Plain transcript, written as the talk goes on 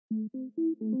Hello,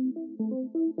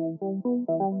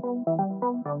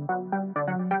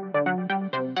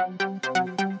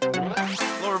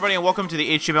 everybody, and welcome to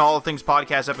the HTML All Things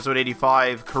Podcast, episode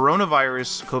 85,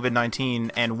 Coronavirus,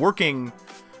 COVID-19, and Working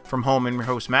from Home. I'm your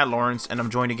host, Matt Lawrence, and I'm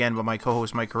joined again by my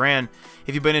co-host, Mike Coran.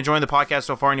 If you've been enjoying the podcast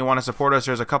so far and you want to support us,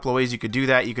 there's a couple of ways you could do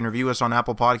that. You can review us on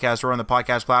Apple Podcasts or on the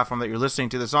podcast platform that you're listening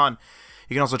to this on.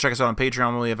 You can also check us out on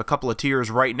Patreon. We have a couple of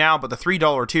tiers right now, but the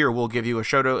 $3 tier will give you a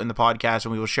shout out in the podcast,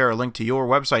 and we will share a link to your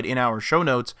website in our show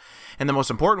notes. And the most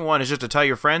important one is just to tell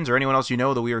your friends or anyone else you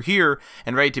know that we are here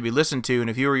and ready to be listened to. And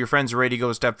if you or your friends are ready to go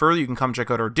a step further, you can come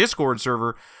check out our Discord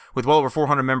server with well over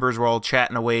 400 members. We're all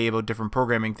chatting away about different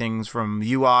programming things, from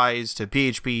UIs to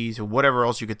PHP to whatever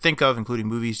else you could think of, including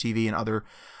movies, TV, and other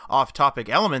off-topic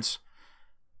elements.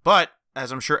 But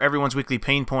as I'm sure everyone's weekly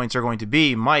pain points are going to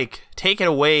be, Mike, take it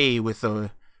away with the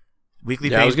weekly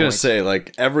pain points. I was going to say,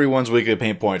 like, everyone's weekly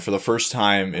pain point for the first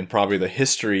time in probably the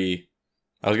history,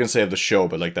 I was going to say of the show,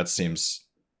 but, like, that seems,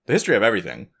 the history of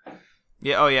everything.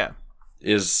 Yeah, oh yeah.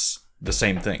 Is the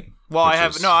same thing. Well, I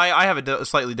have a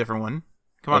slightly different one.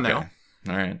 Come on now.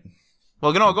 All right.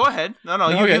 Well, no, go ahead. You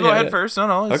go ahead first.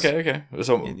 No. Okay.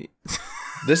 So,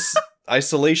 this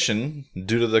isolation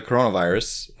due to the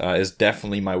coronavirus is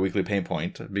definitely my weekly pain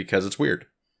point because it's weird.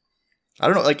 I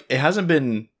don't know, like, it hasn't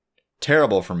been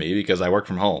terrible for me because I work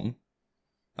from home.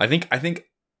 I think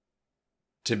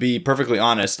to be perfectly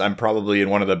honest, I'm probably in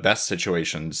one of the best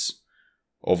situations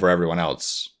over everyone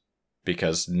else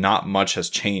because not much has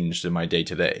changed in my day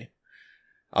to day.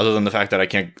 Other than the fact that I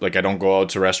don't go out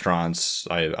to restaurants,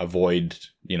 I avoid,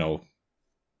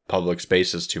 public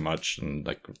spaces too much, and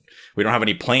like we don't have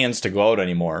any plans to go out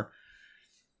anymore.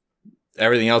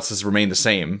 Everything else has remained the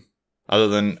same, other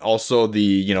than also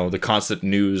the the constant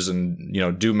news and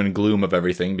doom and gloom of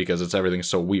everything because everything's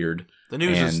so weird. The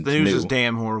news is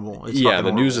damn horrible. It's the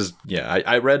horrible. News is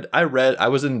I read I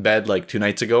was in bed like 2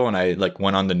 nights ago and I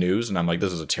went on the news and I'm like,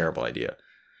 this is a terrible idea.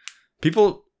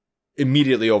 People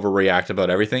immediately overreact about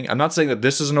everything. I'm not saying that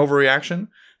this is an overreaction,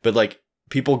 but like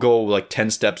people go like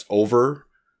 10 steps over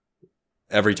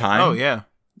every time. Oh yeah.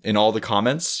 In all the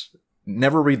comments.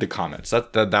 Never read the comments.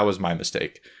 That was my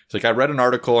mistake. It's like I read an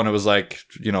article and it was like,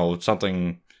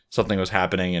 something was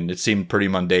happening and it seemed pretty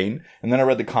mundane. And then I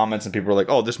read the comments and people were like,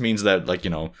 oh, this means that like,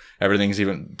 everything's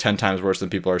even 10 times worse than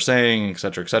people are saying,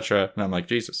 etc., etc. And I'm like,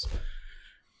 Jesus.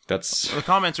 The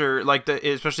comments are like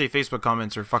especially Facebook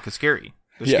comments are fucking scary.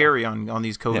 They're scary on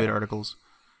these COVID articles.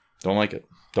 Don't like it.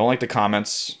 Don't like the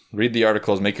comments. Read the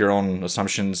articles. Make your own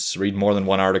assumptions. Read more than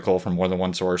one article from more than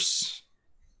one source.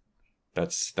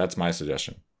 That's my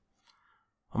suggestion.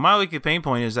 Well, my weekly pain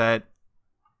point is that,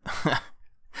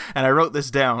 and I wrote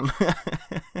this down,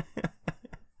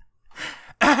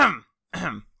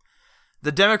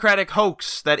 the Democratic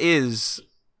hoax that is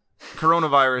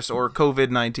coronavirus or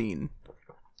COVID-19.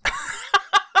 I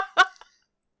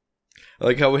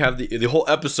like how we have the whole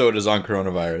episode is on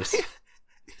coronavirus.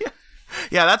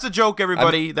 Yeah, that's a joke,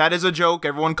 everybody. That is a joke.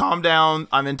 Everyone calm down.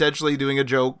 I'm intentionally doing a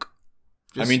joke.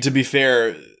 To be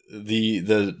fair,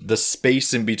 the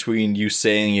space in between you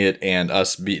saying it and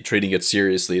us treating it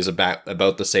seriously is about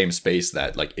the same space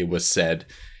that like it was said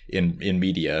in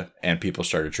media and people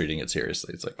started treating it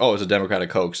seriously. It's like, oh, it's a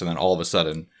Democratic hoax, and then all of a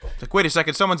sudden, like, wait a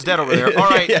second, someone's dead over there. All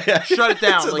right, shut it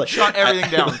down. Like shut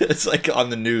everything down. It's like on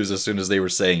the news as soon as they were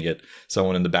saying it,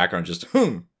 someone in the background just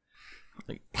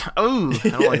like, oh, I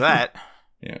don't like that.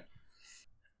 Yeah.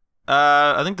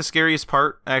 I think the scariest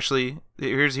part, actually,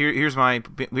 here's my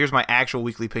actual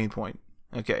weekly pain point.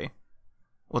 Okay.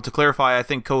 Well, to clarify, I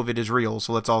think COVID is real,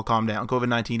 so let's all calm down.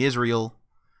 COVID-19 is real,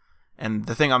 and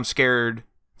the thing I'm scared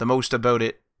the most about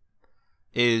it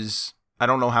is I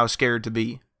don't know how scared to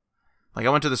be. Like, I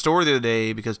went to the store the other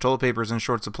day because toilet paper is in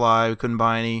short supply. We couldn't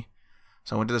buy any,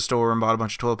 so I went to the store and bought a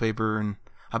bunch of toilet paper, and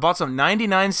I bought some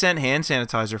 99-cent hand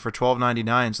sanitizer for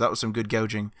 $12.99, so that was some good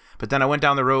gouging. But then I went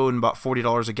down the road and bought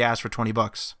 $40 of gas for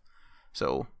 $20.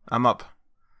 So I'm up.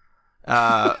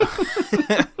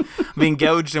 Being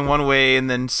gouged in one way and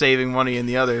then saving money in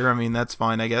the other. I mean, that's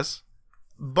fine, I guess.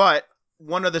 But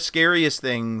one of the scariest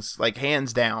things, like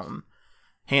hands down,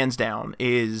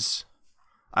 is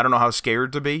I don't know how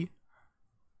scared to be.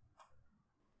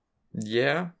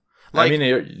 Yeah. Like, I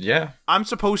mean, yeah. I'm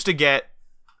supposed to get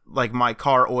like my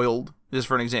car oiled, just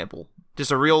for an example.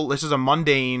 This is a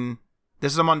mundane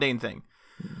thing.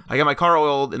 I get my car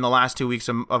oiled in the last 2 weeks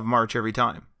of March every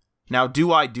time. Now,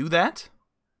 do I do that?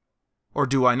 Or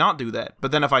do I not do that?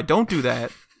 But then if I don't do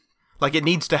that, like, it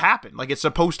needs to happen. Like, it's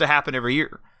supposed to happen every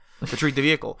year to treat the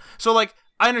vehicle. So, like,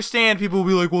 I understand people will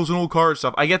be like, well, it's an old car and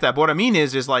stuff. I get that. But what I mean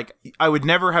is like, I would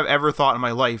never have ever thought in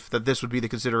my life that this would be the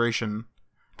consideration.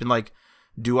 Been like,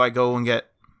 do I go and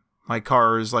get my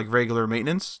car's like regular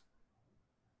maintenance?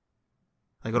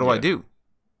 Like, what do I do?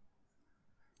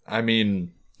 I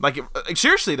mean, like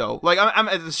seriously though, like I'm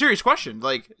it's a serious question.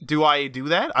 Like, do I do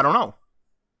that? I don't know.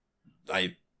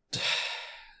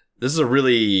 This is a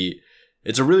really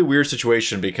weird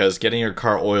situation because getting your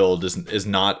car oiled is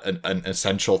not an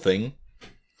essential thing.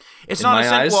 It's not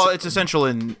essential. Well, it's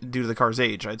essential due to the car's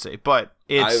age, I'd say, but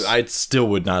it's. I still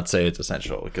would not say it's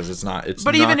essential because it's not. It's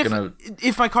but not even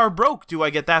if my car broke, do I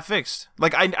get that fixed?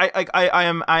 Like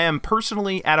I am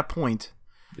personally at a point.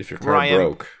 If your car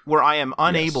broke, where I am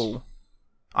unable, yes.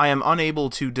 I am unable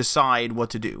to decide what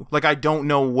to do. Like, I don't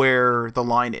know where the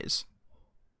line is.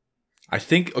 I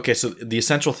think, okay, so the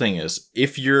essential thing is,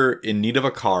 if you're in need of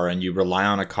a car and you rely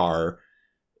on a car,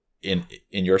 in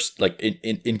your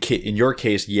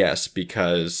case, yes,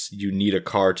 because you need a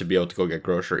car to be able to go get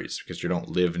groceries because you don't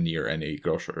live near any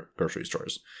grocery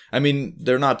stores. I mean,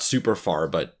 they're not super far,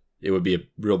 but it would be a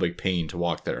real big pain to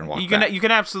walk there and walk back. You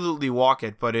can absolutely walk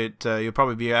it, but you'll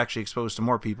probably be actually exposed to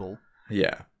more people.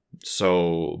 Yeah.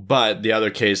 So, but the other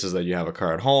case is that you have a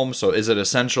car at home. So, is it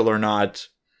essential or not?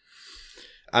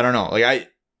 I don't know.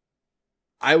 Like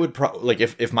I would like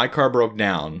if my car broke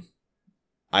down,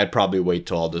 I'd probably wait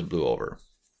till all this blew over.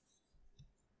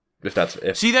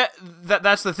 See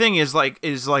that's the thing is like,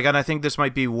 and I think this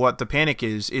might be what the panic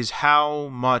is how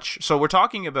much. So we're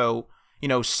talking about,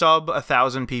 sub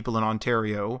 1,000 people in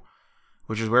Ontario,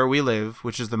 which is where we live,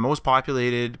 which is the most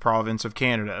populated province of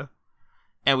Canada.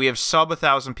 And we have sub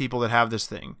 1,000 people that have this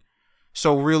thing.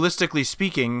 So realistically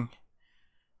speaking,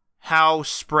 how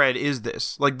spread is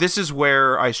this? Like, this is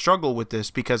where I struggle with this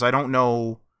because I don't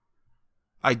know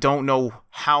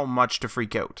how much to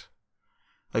freak out.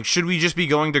 Like, should we just be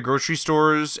going to grocery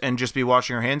stores and just be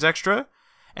washing our hands extra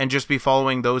and just be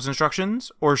following those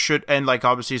instructions? Or and like,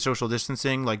 obviously social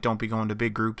distancing, like don't be going to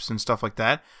big groups and stuff like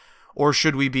that. Or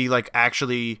should we be like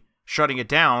actually shutting it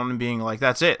down and being like,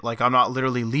 that's it. Like, I'm not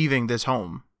literally leaving this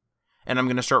home and I'm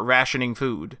going to start rationing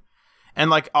food. And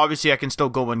like, obviously I can still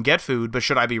go and get food, but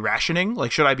should I be rationing?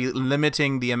 Like, should I be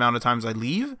limiting the amount of times I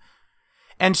leave?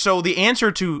 And so the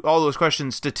answer to all those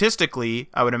questions statistically,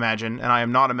 I would imagine, and I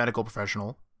am not a medical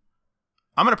professional.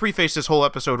 I'm going to preface this whole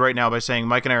episode right now by saying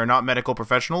Mike and I are not medical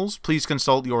professionals. Please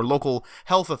consult your local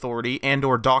health authority and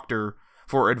or doctor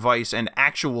for advice and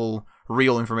actual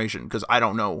real information, because I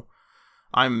don't know.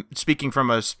 I'm speaking from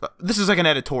this is like an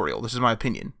editorial. This is my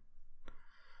opinion.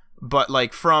 But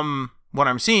like from what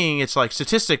I'm seeing, it's like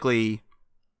statistically,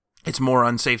 it's more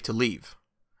unsafe to leave.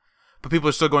 But people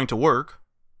are still going to work.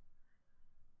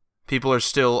 People are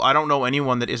still, I don't know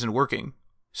anyone that isn't working.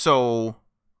 So,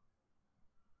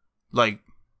 like,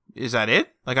 is that it?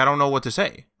 Like, I don't know what to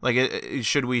say. Like,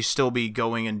 should we still be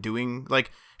going and doing,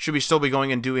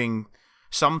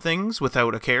 some things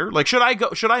without a care? Like, should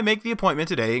I make the appointment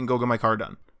today and go get my car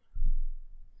done?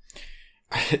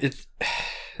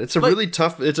 It's a really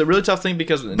tough thing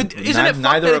because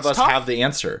neither of us have the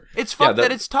answer. It's fucked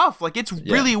that it's tough. Like, it's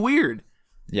really weird.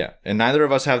 Yeah, and neither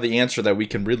of us have the answer that we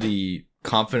can really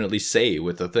confidently say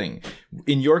with the thing.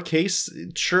 In your case,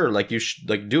 sure, like you should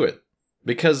like do it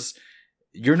because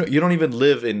you don't even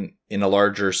live in a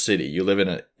larger city. You live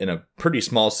in a pretty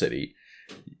small city,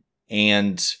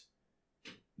 and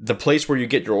the place where you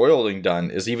get your oiling done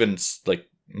is even like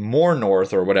more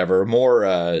north or whatever, more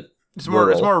it's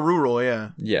more rural, yeah.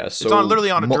 Yeah, so it's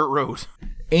literally on a dirt road,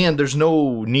 and there's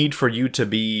no need for you to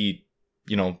be,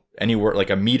 anywhere like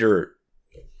a meter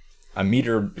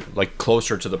like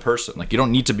closer to the person. Like, you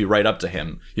don't need to be right up to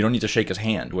him. You don't need to shake his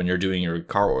hand when you're doing your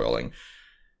car oiling.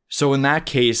 So in that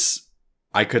case,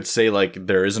 I could say like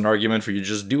there is an argument for you to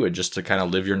just do it just to kind of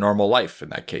live your normal life in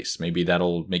that case. Maybe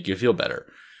that'll make you feel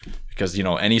better because,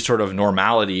 any sort of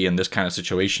normality in this kind of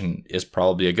situation is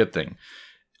probably a good thing.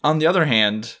 On the other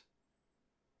hand,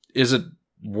 is it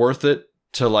worth it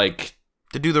to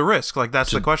do the risk? Like,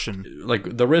 that's the question.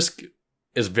 Like, the risk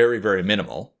is very, very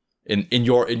minimal. In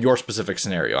your specific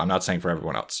scenario. I'm not saying for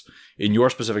everyone else. In your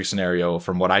specific scenario,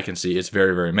 from what I can see, it's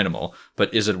very, very minimal.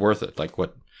 But is it worth it? Like,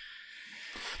 what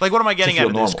am I getting out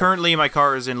of this? Currently, my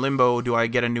car is in limbo. Do I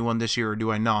get a new one this year or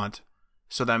do I not?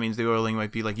 So that means the oiling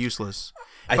might be, like, useless.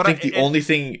 I think the only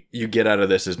thing you get out of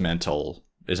this is a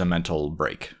mental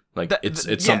break. Like,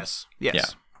 yes. Yeah.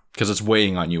 Because it's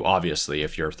weighing on you, obviously,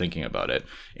 if you're thinking about it.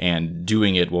 And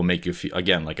doing it will make you feel,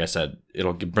 again, like I said,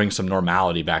 it'll bring some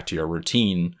normality back to your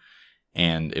routine.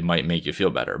 And it might make you feel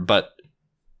better. But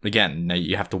again, now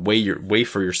you have to weigh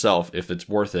for yourself if it's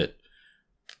worth it.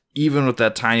 Even with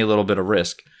that tiny little bit of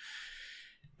risk.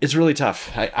 It's really tough.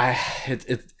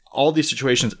 All these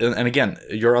situations, and again,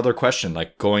 your other question,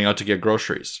 like going out to get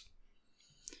groceries.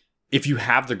 if you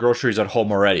have the groceries at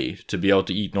home already to be able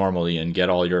to eat normally and get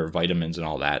all your vitamins and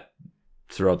all that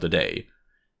throughout the day,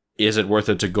 is it worth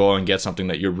it to go and get something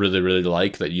that you really, really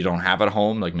like that you don't have at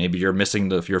home? Like maybe you're missing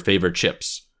your favorite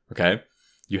chips. Okay.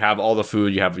 You have all the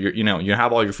food, you have your, you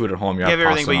have all your food at home. You have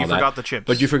everything, but you forgot the chips.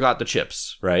 But you forgot the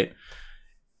chips, right?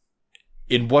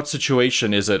 In what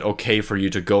situation is it okay for you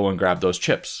to go and grab those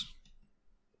chips?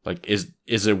 Like, is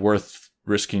it worth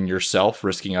risking yourself,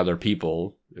 risking other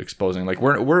people, exposing? Like,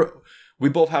 we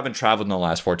both haven't traveled in the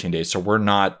last 14 days, so we're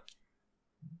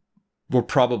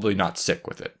probably not sick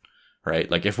with it,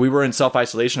 right? Like, if we were in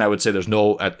self-isolation, I would say there's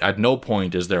at no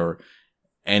point is there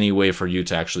any way for you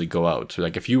to actually go out.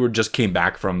 Like, if you just came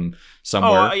back from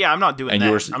somewhere, I'm not doing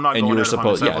that. I'm not going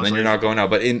out. And then you're not going out.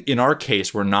 But in our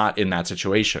case, we're not in that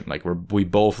situation. Like, we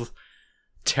both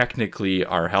technically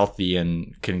are healthy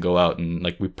and can go out, and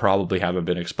like we probably haven't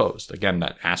been exposed. Again,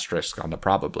 that asterisk on the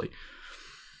probably.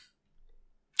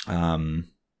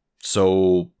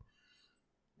 So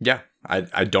yeah,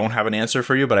 I don't have an answer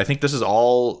for you, but I think this is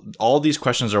all these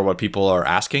questions are what people are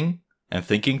asking and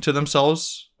thinking to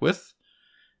themselves with.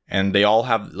 And they all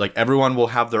have, like, everyone will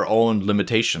have their own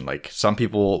limitation. Like, some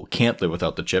people can't live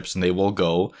without the chips and they will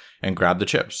go and grab the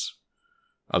chips.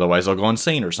 Otherwise, they'll go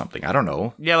insane or something. I don't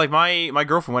know. Yeah, like my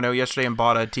girlfriend went out yesterday and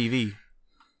bought a TV.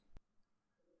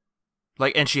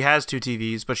 Like, and she has 2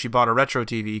 TVs, but she bought a retro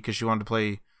TV because she wanted to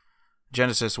play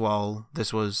Genesis while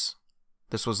this was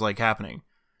like happening.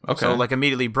 Okay. So like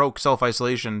immediately broke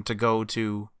self-isolation to go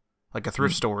to like a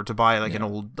thrift store to buy like an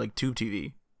old like tube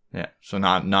TV. Yeah. So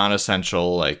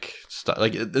non-essential like stuff,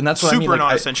 like, and that's what super I mean. Like,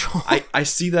 non-essential. I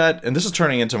see that, and this is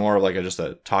turning into more of like just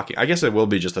a talking. I guess it will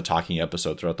be just a talking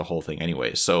episode throughout the whole thing,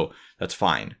 anyway. So that's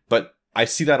fine. But I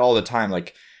see that all the time.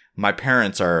 Like, my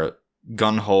parents are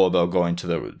gung ho about going to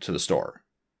the store.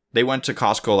 They went to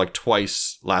Costco like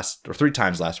 3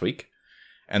 times last week.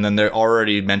 And then they're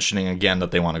already mentioning again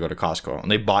that they want to go to Costco,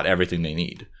 and they bought everything they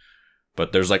need.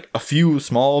 But there's like a few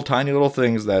small, tiny little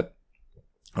things that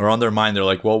are on their mind. They're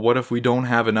like, well, what if we don't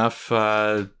have enough?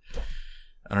 I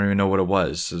don't even know what it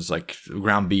was. It's like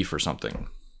ground beef or something.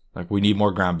 Like, we need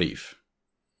more ground beef.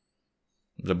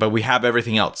 But we have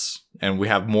everything else, and we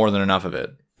have more than enough of it.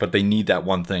 But they need that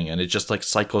one thing, and it just like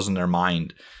cycles in their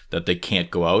mind that they can't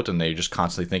go out, and they're just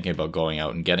constantly thinking about going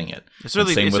out and getting it. It's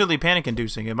really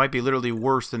panic-inducing. It might be literally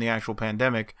worse than the actual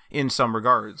pandemic in some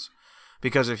regards,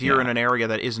 because if you're in an area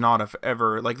that is not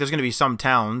ever like, there's going to be some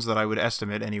towns that I would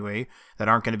estimate anyway that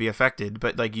aren't going to be affected,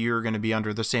 but like you're going to be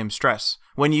under the same stress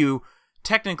when you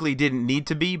technically didn't need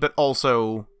to be, but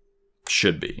also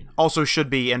should be,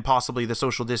 and possibly the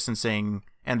social distancing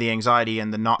and the anxiety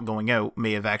and the not going out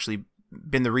may have actually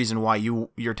been the reason why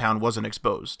your town wasn't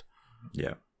exposed.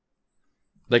 Yeah.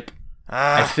 Like,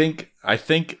 I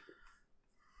think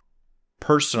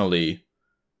personally,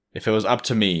 if it was up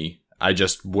to me, I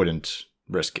just wouldn't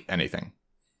risk anything.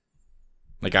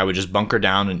 Like, I would just bunker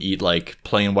down and eat like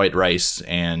plain white rice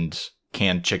and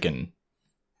canned chicken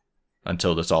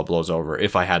until this all blows over,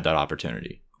 if I had that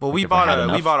opportunity. Well, we bought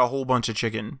a whole bunch of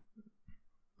chicken.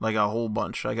 Like a whole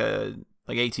bunch. Like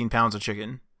 18 pounds of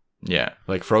chicken. Yeah,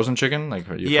 like frozen chicken? Like,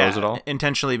 you froze it all?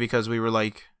 Intentionally, because we were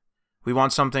like, we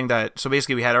want something that... So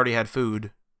basically, we had already had food.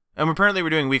 And apparently,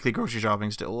 we're doing weekly grocery shopping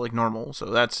still, like normal. So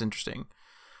that's interesting.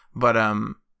 But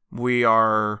we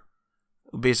are...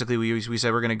 Basically, we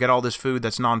said we're going to get all this food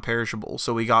that's non-perishable.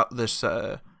 So we got this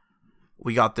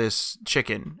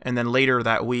chicken. And then later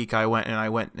that week, I went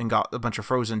and got a bunch of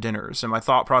frozen dinners. And my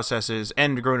thought process is...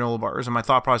 And granola bars. And my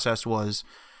thought process was...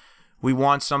 We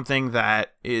want something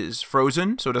that is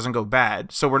frozen so it doesn't go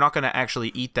bad. So we're not going to actually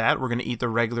eat that. We're going to eat the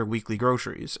regular weekly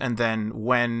groceries. And then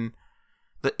when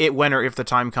or if the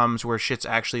time comes where shit's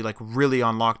actually like really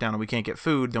on lockdown and we can't get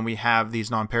food, then we have these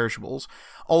non-perishables.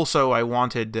 Also, I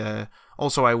wanted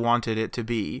it to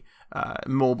be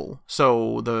mobile.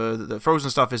 So the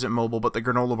frozen stuff isn't mobile, but the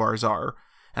granola bars are.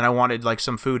 And I wanted like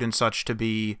some food and such to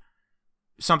be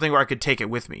something where I could take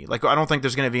it with me. Like, I don't think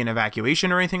there's going to be an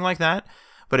evacuation or anything like that.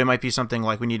 But it might be something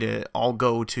like we need to all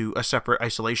go to a separate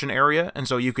isolation area. And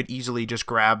so you could easily just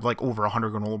grab like over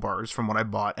 100 granola bars from what I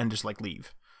bought and just like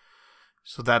leave.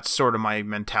 So that's sort of my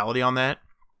mentality on that.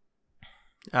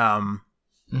 Yeah,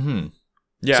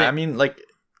 so, I mean, like,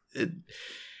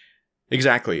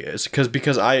 exactly. It's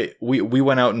because we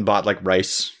went out and bought like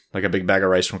rice, like a big bag of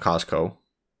rice from Costco,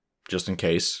 just in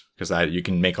case, because you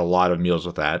can make a lot of meals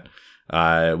with that.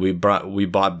 We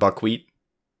bought buckwheat.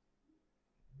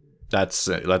 That's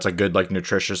a good, like,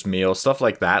 nutritious meal, stuff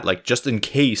like that. Like, just in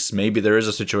case maybe there is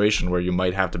a situation where you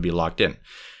might have to be locked in.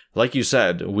 Like you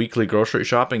said, weekly grocery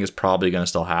shopping is probably going to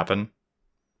still happen.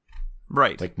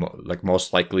 Right. Like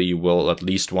most likely you will at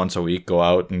least once a week go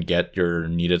out and get your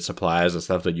needed supplies and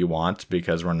stuff that you want,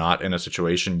 because we're not in a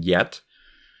situation yet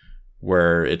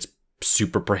where it's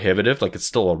super prohibitive. Like, it's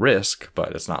still a risk,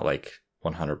 but it's not like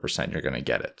 100% you're going to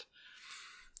get it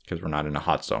because we're not in a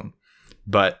hot zone.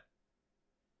 But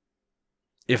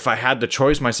if I had the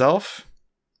choice myself,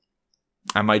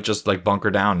 I might just like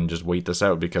bunker down and just wait this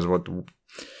out, because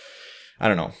I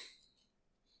don't know.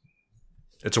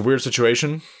 It's a weird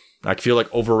situation. I feel like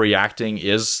overreacting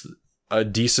is a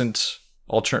decent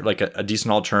a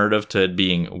decent alternative to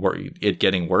it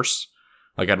getting worse.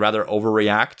 Like, I'd rather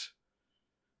overreact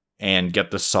and get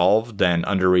this solved than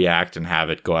underreact and have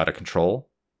it go out of control.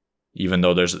 Even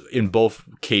though in both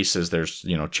cases there's,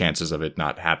 chances of it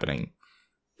not happening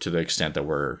to the extent that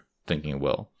we're thinking it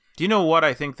will. Do you know what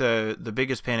I think the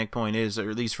biggest panic point is,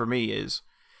 or at least for me is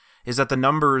that the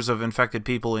numbers of infected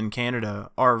people in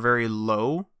Canada are very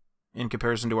low in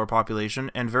comparison to our population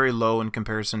and very low in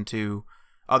comparison to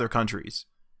other countries.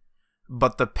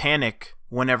 But the panic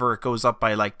whenever it goes up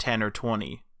by like 10 or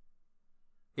 20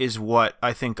 is what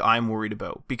I think I'm worried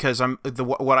about, because I'm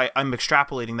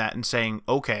extrapolating that and saying,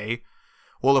 okay,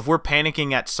 well, if we're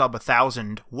panicking at sub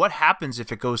 1,000, what happens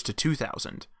if it goes to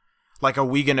 2,000? Like, are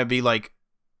we gonna be like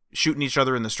shooting each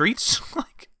other in the streets?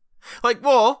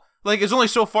 Well, there's only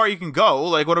so far you can go.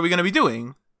 Like, what are we gonna be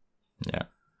doing? Yeah,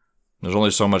 there's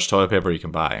only so much toilet paper you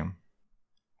can buy.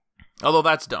 Although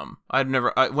that's dumb.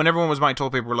 When everyone was buying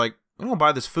toilet paper, we're like, we don't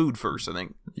buy this food first, I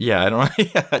think. Yeah,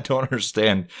 I don't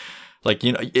understand. Like,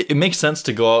 it makes sense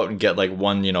to go out and get like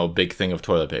one, big thing of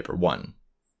toilet paper, one,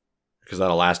 because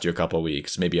that'll last you a couple of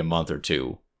weeks, maybe a month or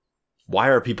two. Why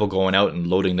are people going out and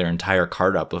loading their entire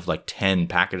cart up with like 10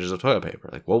 packages of toilet paper?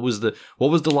 Like, what was the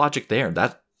logic there?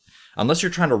 That, unless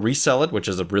you're trying to resell it, which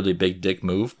is a really big dick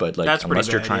move, but like, that's unless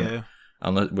pretty you're bad,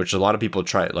 trying, which a lot of people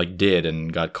did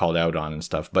and got called out on and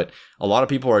stuff. But a lot of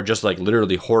people are just like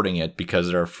literally hoarding it because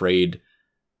they're afraid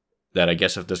that, I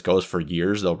guess, if this goes for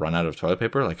years, they'll run out of toilet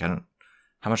paper. Like,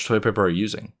 how much toilet paper are you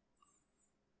using?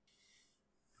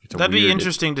 That'd be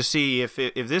interesting to see if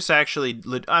this actually.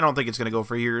 I don't think it's going to go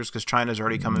for years because China's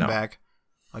already coming back.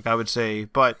 Like, I would say,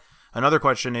 but another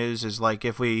question is like,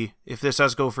 if this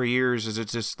does go for years, is it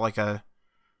just like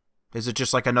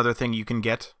another thing you can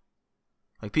get?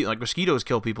 Like mosquitoes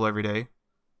kill people every day.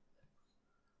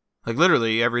 Like,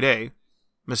 literally every day,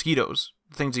 mosquitoes,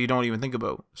 things that you don't even think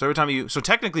about. So every time so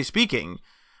technically speaking,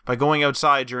 by going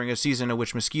outside during a season in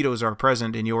which mosquitoes are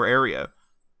present in your area,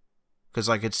 because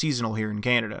like it's seasonal here in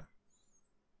Canada,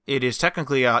 it is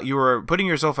technically you are putting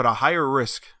yourself at a higher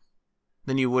risk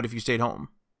than you would if you stayed home.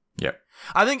 Yeah.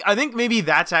 I think maybe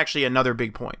that's actually another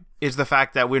big point, is the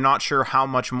fact that we're not sure how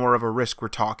much more of a risk we're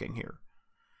talking here.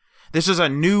 This is a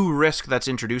new risk that's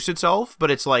introduced itself,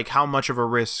 but it's like, how much of a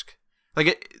risk?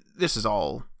 This is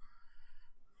all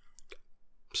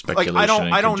speculation.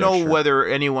 Like, I don't know whether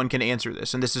anyone can answer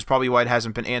this, and this is probably why it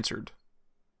hasn't been answered.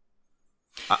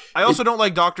 I also don't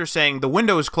like doctors saying the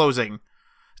window is closing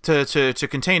to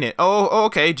contain it. Oh,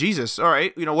 okay, Jesus. All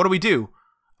right, what do we do?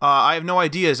 I have no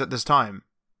ideas at this time.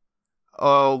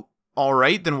 Oh, all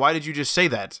right, then why did you just say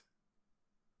that?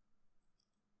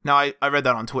 Now, I read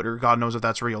that on Twitter. God knows if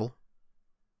that's real.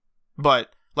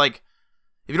 But, like,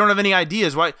 if you don't have any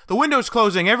ideas, why? The window's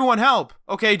closing. Everyone help.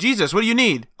 Okay, Jesus, what do you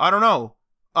need? I don't know.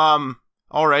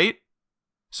 All right.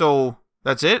 So,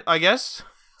 that's it, I guess?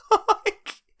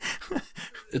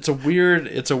 It's a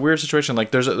weird situation.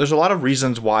 Like, there's a lot of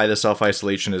reasons why the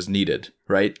self-isolation is needed,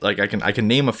 right? Like, I can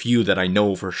name a few that I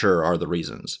know for sure are the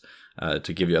reasons.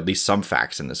 To give you at least some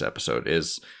facts in this episode,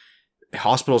 is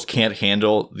hospitals can't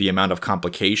handle the amount of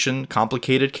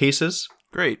complicated cases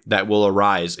that will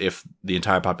arise if the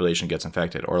entire population gets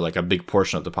infected, or like a big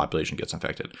portion of the population gets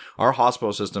infected. Our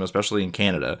hospital system, especially in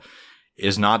Canada,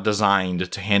 is not designed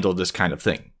to handle this kind of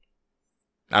thing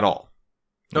at all.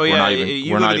 Like,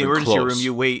 you go to the emergency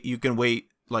room, you can wait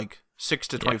like 6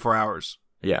 to 24 hours.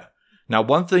 Yeah. Now,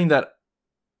 one thing that,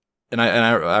 and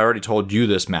I already told you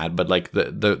this, Matt, but like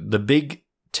the big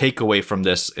takeaway from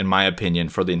this, in my opinion,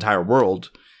 for the entire world,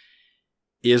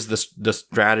 is the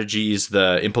strategies,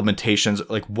 the implementations,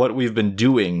 like what we've been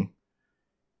doing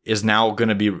is now going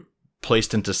to be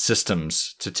placed into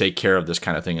systems to take care of this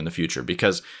kind of thing in the future,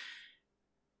 because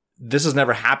this has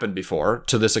never happened before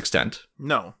to this extent.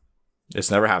 No. It's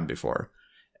never happened before.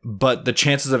 But the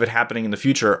chances of it happening in the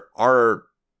future are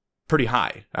pretty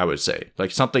high, I would say.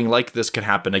 Like, something like this could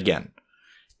happen again.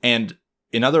 And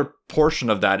another portion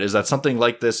of that is that something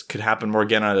like this could happen more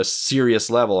again at a serious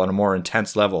level, on a more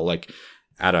intense level, like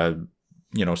at a,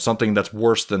 something that's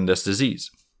worse than this disease,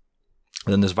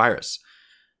 than this virus.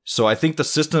 So I think the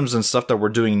systems and stuff that we're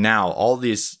doing now, all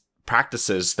these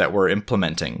practices that we're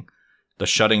implementing, the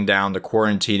shutting down, the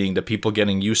quarantining, the people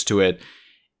getting used to it,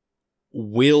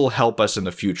 will help us in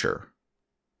the future.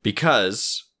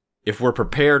 Because if we're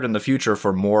prepared in the future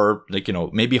for more, like, you know,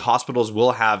 maybe hospitals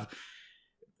will have,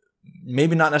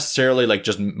 maybe not necessarily like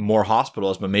just more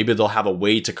hospitals, but maybe they'll have a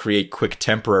way to create quick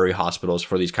temporary hospitals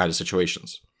for these kinds of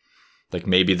situations. Like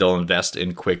maybe they'll invest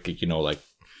in quick, you know, like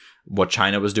what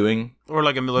China was doing. Or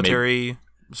like a military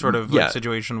sort of like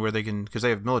situation where they can, because they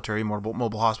have military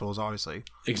mobile hospitals, obviously.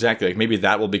 Exactly. Like maybe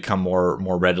that will become more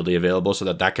readily available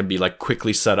so that can be like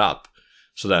quickly set up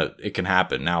so that it can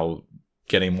happen. Now,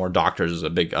 getting more doctors is a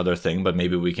big other thing, but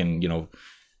maybe we can, you know,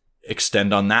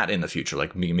 extend on that in the future.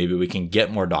 Like maybe we can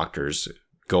get more doctors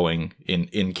going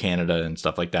in Canada and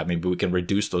stuff like that. Maybe we can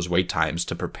reduce those wait times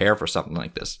to prepare for something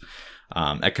like this.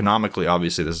 Economically,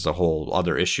 obviously, this is a whole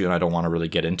other issue, and I don't want to really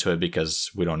get into it because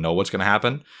we don't know what's going to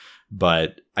happen.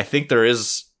 But I think there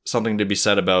is something to be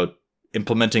said about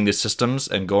implementing these systems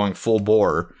and going full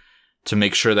bore to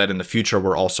make sure that in the future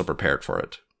we're also prepared for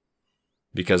it.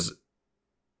 Because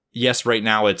yes, right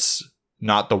now it's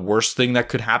not the worst thing that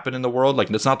could happen in the world. Like,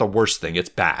 it's not the worst thing. It's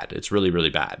bad. It's really, really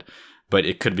bad. But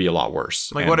it could be a lot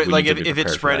worse. Like, what? Like, if it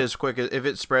spread as quick, if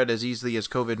it spread as easily as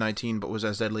COVID-19, but was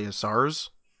as deadly as SARS.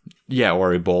 Yeah,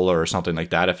 or Ebola or something like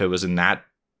that. If it was in that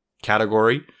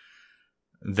category,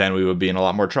 then we would be in a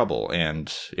lot more trouble.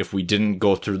 And if we didn't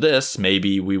go through this,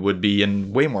 maybe we would be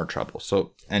in way more trouble.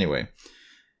 So anyway,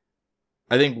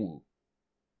 I think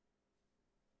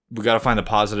we got to find the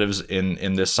positives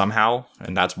in this somehow,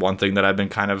 and that's one thing that I've been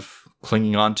kind of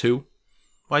clinging on to.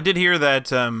 Well, I did hear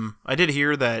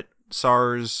that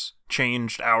SARS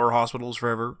changed our hospitals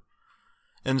forever,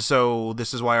 and so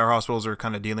this is why our hospitals are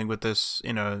kind of dealing with this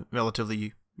in a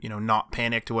relatively, you know, not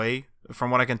panicked way,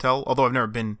 from what I can tell. Although I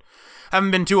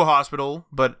haven't been to a hospital,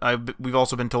 but we've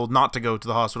also been told not to go to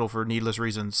the hospital for needless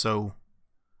reasons. So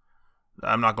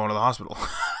I'm not going to the hospital.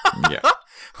 Yeah.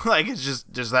 Like, it's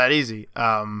just that easy.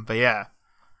 But yeah.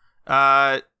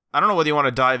 I don't know whether you want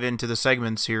to dive into the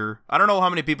segments here. I don't know how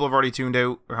many people have already tuned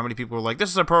out, or how many people are like, this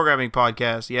is a programming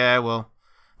podcast. Yeah, well,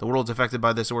 the world's affected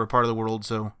by this, so we're a part of the world,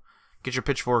 so get your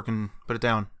pitchfork and put it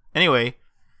down. Anyway,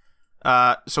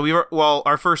 so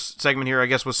our first segment here, I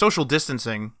guess, was social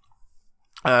distancing,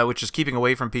 which is keeping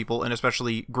away from people, and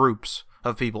especially groups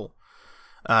of people.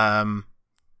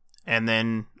 And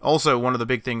then also one of the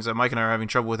big things that Mike and I are having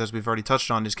trouble with, as we've already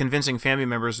touched on, is convincing family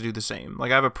members to do the same.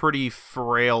 Like, I have a pretty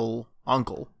frail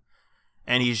uncle,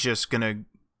 and he's just gonna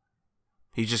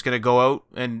go out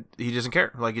and he doesn't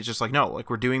care. Like, it's just like, no,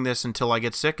 like, we're doing this until I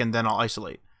get sick and then I'll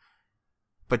isolate.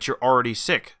 But you're already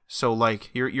sick. So like,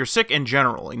 you're sick in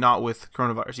general, like, not with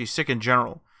coronavirus. He's sick in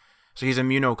general. So he's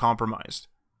immunocompromised.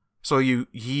 So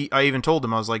I even told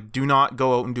him, I was like, do not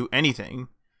go out and do anything.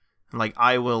 And like,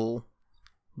 I will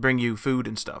bring you food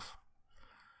and stuff.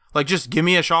 Like, just give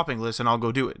me a shopping list and I'll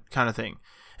go do it, kind of thing.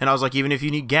 And I was like, even if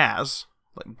you need gas,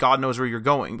 like, God knows where you're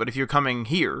going, but if you're coming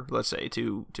here, let's say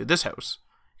to this house,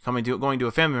 going to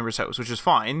a family member's house, which is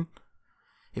fine.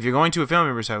 If you're going to a family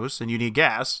member's house and you need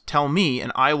gas, tell me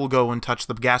and I will go and touch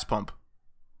the gas pump.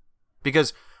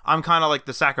 Because I'm kind of like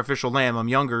the sacrificial lamb. I'm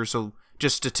younger, so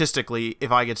just statistically,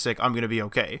 if I get sick, I'm going to be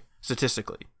okay,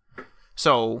 statistically.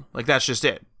 So, like, that's just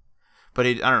it. But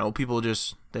I don't know, people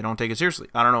just, they don't take it seriously.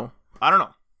 I don't know.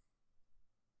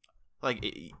 Like,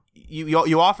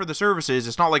 you offer the services.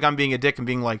 It's not like I'm being a dick and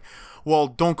being like, well,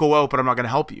 don't go out, but I'm not going to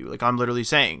help you. Like, I'm literally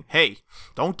saying, hey,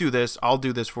 don't do this. I'll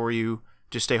do this for you.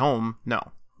 Just stay home.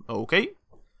 No. Okay.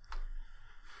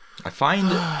 I find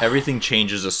everything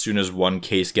changes as soon as one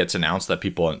case gets announced that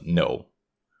people know.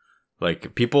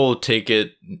 Like, people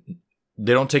they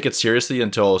don't take it seriously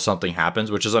until something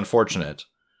happens, which is unfortunate.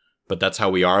 But that's how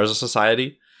we are as a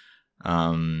society,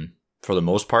 for the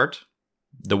most part.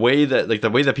 The way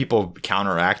that people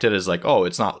counteract it is like, oh,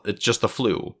 it's just the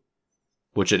flu,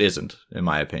 which it isn't, in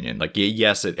my opinion. Like,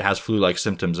 yes, it has flu-like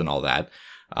symptoms and all that,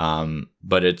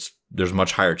 but there's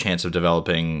much higher chance of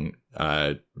developing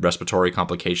respiratory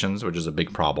complications, which is a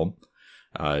big problem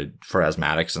for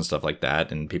asthmatics and stuff like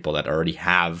that, and people that already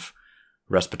have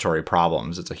respiratory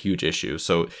problems. It's a huge issue.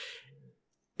 So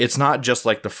it's not just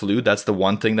like the flu. That's the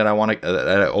one thing that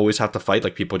I always have to fight.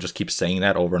 Like, people just keep saying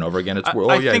that over and over again.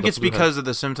 I think it's because of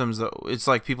the symptoms, though. It's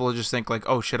like people just think like,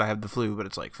 oh shit, I have the flu, but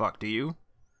it's like, fuck, do you?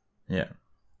 Yeah.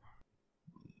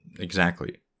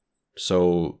 Exactly.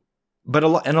 So, but a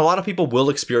lot of people will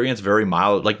experience very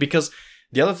mild, like, because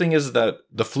the other thing is that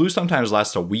the flu sometimes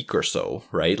lasts a week or so,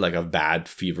 right? Like a bad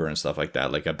fever and stuff like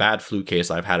that. Like a bad flu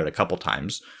case, I've had it a couple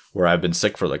times where I've been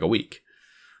sick for like a week.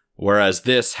 Whereas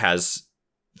this has,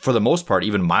 for the most part,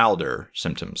 even milder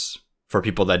symptoms for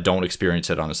people that don't experience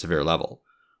it on a severe level.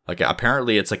 Like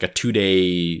apparently it's like a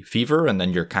 2-day fever and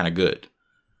then you're kind of good.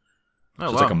 Oh,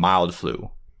 so it's wow. like a mild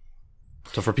flu.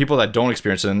 So for people that don't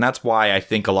experience it, and that's why I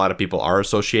think a lot of people are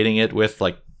associating it with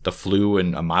like the flu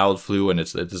and a mild flu, and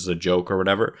this is a joke or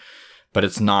whatever. But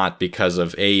it's not, because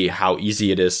of how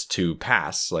easy it is to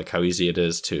pass, like how easy it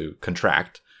is to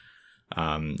contract.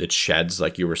 It sheds,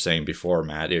 like you were saying before,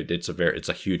 Matt. It's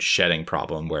a huge shedding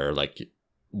problem where like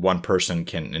one person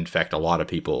can infect a lot of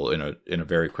people in a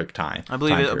very quick time. I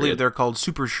believe they're called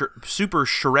super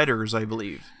shredders, I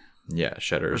believe. Yeah,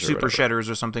 shedders or super shedders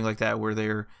or something like that, where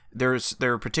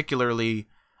they're particularly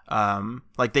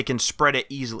like they can spread it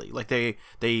easily. Like they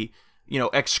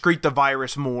excrete the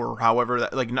virus more. However,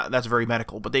 that's very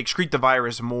medical, but they excrete the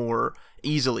virus more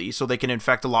easily, so they can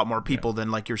infect a lot more people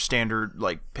than like your standard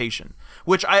like patient.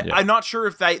 Which I'm not sure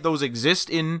if those exist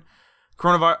in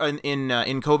coronavirus in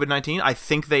COVID-19. I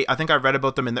think I read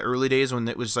about them in the early days when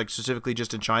it was like specifically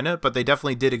just in China, but they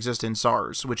definitely did exist in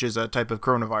SARS, which is a type of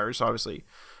coronavirus, obviously.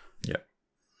 Yeah.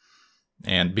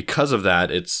 And because of that,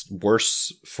 it's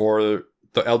worse for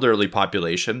the elderly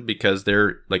population, because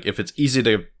they're like, if it's easy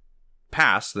to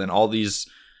pass, then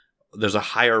there's a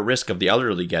higher risk of the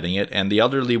elderly getting it, and the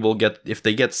elderly will get, if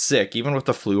they get sick, even with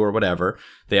the flu or whatever,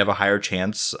 they have a higher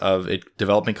chance of it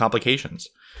developing complications.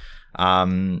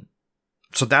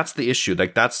 So that's the issue.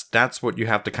 Like that's what you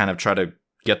have to kind of try to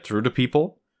get through to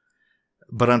people.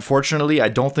 But unfortunately, I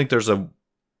don't think there's a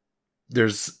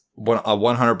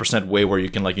 100% way where you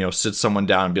can sit someone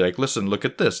down and be like, listen, look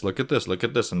at this,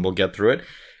 and we'll get through it.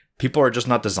 People are just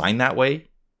not designed that way.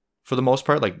 For the most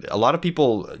part, like a lot of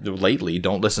people lately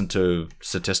don't listen to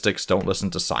statistics, don't listen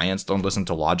to science, don't listen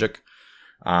to logic.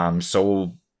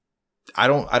 So I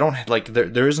don't like,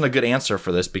 there isn't a good answer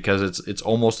for this, because it's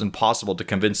almost impossible to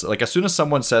convince. Like as soon as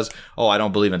someone says, "Oh, I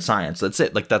don't believe in science," that's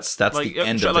it. Like that's the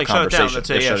end of the conversation.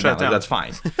 Shut it down. Like, that's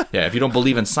fine. Yeah, if you don't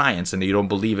believe in science and you don't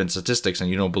believe in statistics and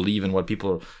you don't believe in what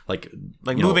people like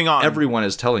moving on, everyone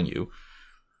is telling you,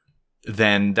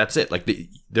 then that's it. Like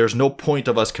there's no point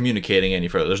of us communicating any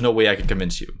further. There's no way I can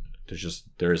convince you.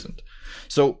 There isn't.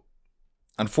 So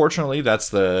unfortunately, that's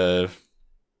the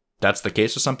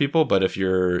case with some people. But if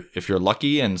you're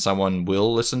lucky and someone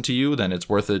will listen to you, then it's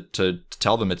worth it to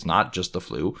tell them it's not just the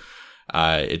flu.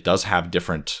 It does have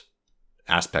different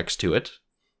aspects to it,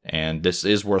 and this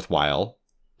is worthwhile.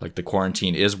 Like the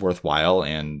quarantine is worthwhile,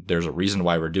 and there's a reason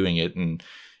why we're doing it. And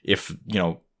if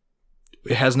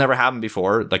it has never happened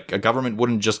before. Like a government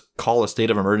wouldn't just call a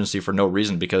state of emergency for no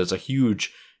reason, because it's a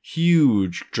huge,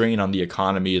 huge drain on the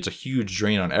economy. It's a huge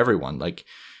drain on everyone. Like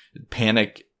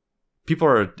panic.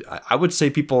 I would say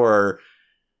people are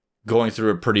going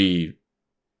through it pretty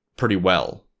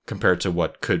well compared to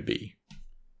what could be.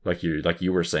 Like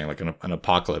you were saying, like an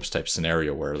apocalypse type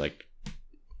scenario where like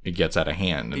it gets out of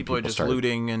hand. And people are just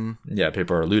looting and... Yeah,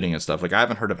 people are looting and stuff. Like I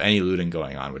haven't heard of any looting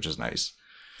going on, which is nice.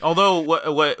 Although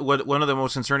what one of the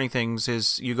most concerning things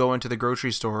is you go into the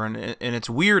grocery store and it's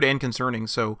weird and concerning.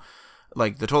 So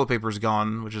like the toilet paper is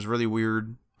gone, which is really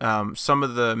weird. Some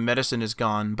of the medicine is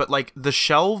gone, but like the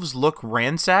shelves look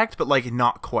ransacked, but like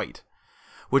not quite,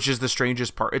 which is the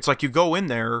strangest part. It's like you go in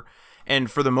there, and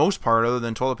for the most part, other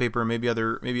than toilet paper and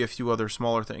maybe a few other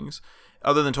smaller things,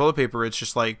 other than toilet paper, it's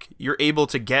just like you're able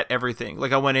to get everything.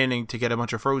 Like I went in to get a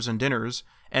bunch of frozen dinners,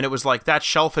 and it was like that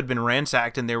shelf had been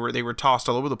ransacked and they were tossed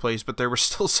all over the place, but there were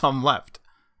still some left.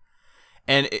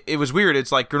 And it was weird.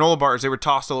 It's like granola bars, they were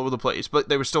tossed all over the place, but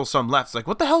there was still some left. It's like,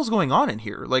 what the hell is going on in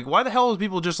here? Like, why the hell is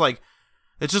people just like...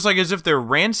 It's just like as if they're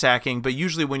ransacking, but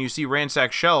usually when you see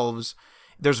ransacked shelves,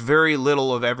 there's very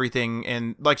little of everything.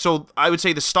 And like, so I would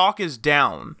say the stock is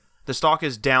down. The stock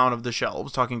is down of the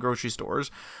shelves, talking grocery stores,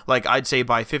 like I'd say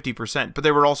by 50%, but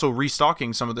they were also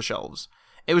restocking some of the shelves.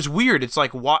 It was weird. It's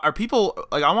like, what are people...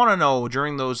 Like, I want to know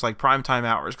during those like prime time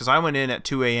hours, because I went in at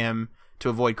 2 a.m. to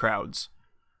avoid crowds.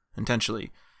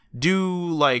 Intentionally.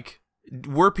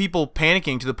 Were people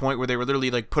panicking to the point where they were literally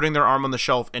like putting their arm on the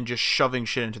shelf and just shoving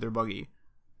shit into their buggy?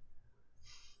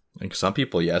 Like some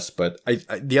people, yes, but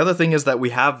the other thing is that we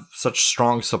have such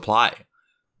strong supply.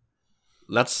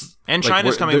 And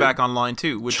China's coming back online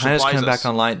too, which China's supplies coming back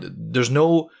online.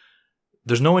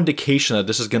 There's no indication that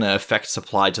this is going to affect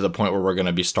supply to the point where we're going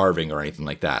to be starving or anything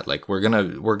like that. Like we're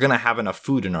gonna have enough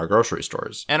food in our grocery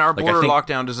stores. And our border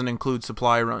lockdown doesn't include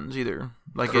supply runs either.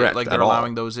 Correct, they're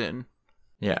allowing those in.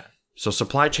 Yeah. So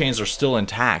supply chains are still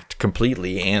intact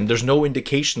completely, and there's no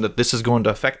indication that this is going to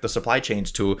affect the supply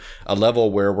chains to a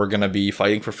level where we're going to be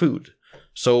fighting for food.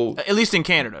 So at least in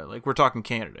Canada, like we're talking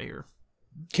Canada here.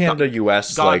 Canada,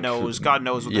 US, God knows what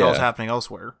the hell's happening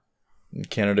elsewhere.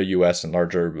 Canada, US, and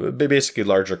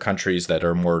larger countries that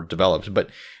are more developed. But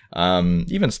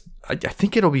even I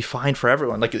think it'll be fine for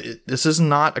everyone. Like, this is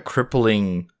not a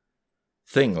crippling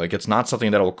thing. Like, it's not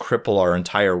something that will cripple our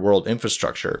entire world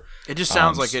infrastructure. It just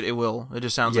sounds like it will. It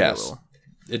just sounds like it will.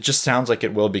 It just sounds like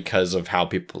it will because of how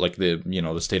people, like,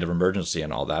 the state of emergency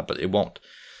and all that, but it won't.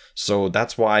 So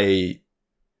that's why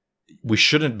we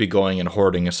shouldn't be going and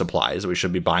hoarding supplies. We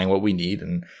should be buying what we need.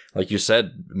 And like you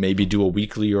said, maybe do a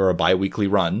weekly or a bi-weekly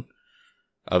run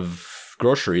of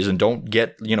groceries, and don't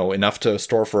get, enough to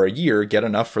store for a year. Get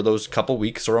enough for those couple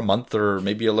weeks or a month or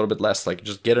maybe a little bit less. Like,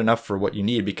 just get enough for what you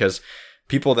need, because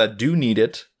people that do need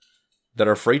it, that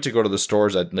are afraid to go to the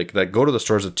stores that go to the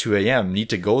stores at 2 a.m. need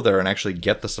to go there and actually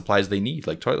get the supplies they need,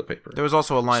 like toilet paper. There was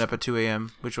also a lineup at 2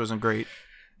 a.m., which wasn't great.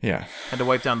 Yeah. Had to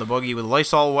wipe down the buggy with a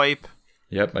Lysol wipe.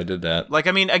 Yep, I did that. Like,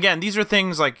 I mean, again, these are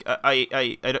things like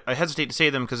I hesitate to say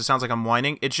them because it sounds like I'm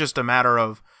whining. It's just a matter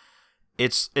of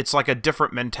it's like a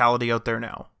different mentality out there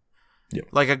now. Yep.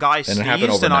 Like, a guy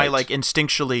sneezed and I like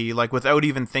instinctually, like without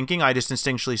even thinking, I just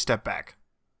instinctually step back.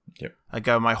 Yep. Like,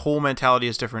 my whole mentality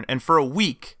is different. And for a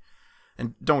week,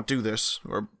 and don't do this,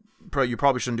 or you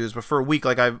probably shouldn't do this, but for a week,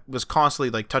 like, I was constantly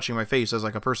like touching my face as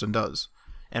like a person does.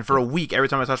 And for a week, every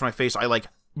time I touched my face, I like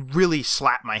really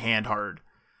slapped my hand hard.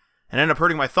 And ended up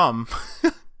hurting my thumb,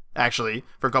 actually,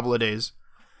 for a couple of days.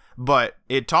 But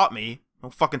it taught me,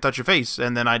 don't fucking touch your face.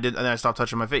 And then I stopped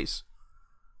touching my face.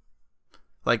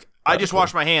 Like, I just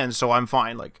washed my hands, so I'm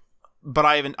fine. Like, but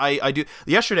I do.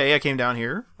 Yesterday, I came down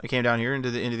here into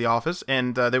the office,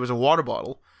 and there was a water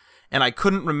bottle, and I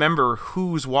couldn't remember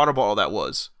whose water bottle that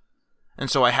was. And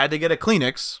so I had to get a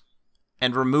Kleenex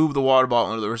and remove the water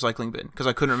bottle into the recycling bin, because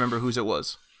I couldn't remember whose it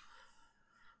was.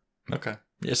 Okay.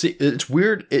 Yeah, see, it's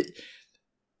weird.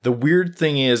 The weird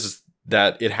thing is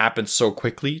that it happens so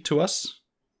quickly to us,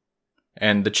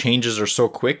 and the changes are so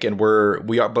quick, and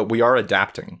we are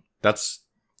adapting. That's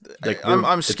like,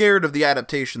 I'm scared of the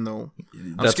adaptation, though.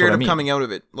 I'm scared of coming out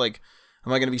of it. Like,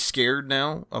 am I going to be scared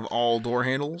now of all door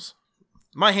handles?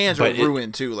 My hands are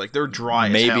ruined too. Like, they're dry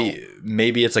as hell.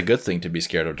 Maybe it's a good thing to be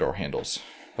scared of door handles.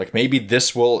 Like, maybe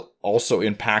this will also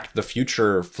impact the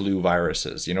future flu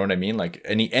viruses. You know what I mean? Like,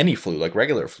 any flu, like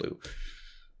regular flu,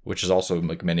 which is also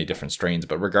like many different strains.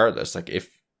 But regardless, like,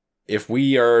 if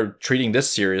we are treating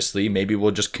this seriously, maybe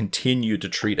we'll just continue to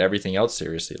treat everything else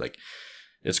seriously. Like,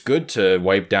 it's good to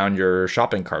wipe down your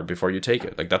shopping cart before you take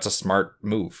it. Like, that's a smart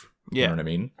move. Yeah. You know what I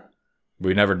mean?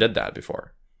 We never did that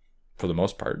before, for the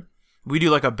most part. We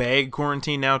do like a bag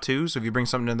quarantine now too. So if you bring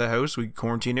something into the house, we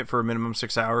quarantine it for a minimum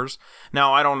 6 hours.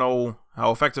 Now, I don't know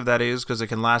how effective that is because it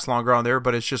can last longer on there,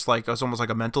 but it's just like, it's almost like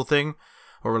a mental thing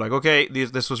where we're like, okay,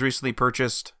 this was recently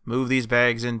purchased. Move these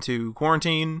bags into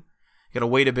quarantine. You gotta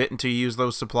wait a bit until you use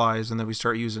those supplies, and then we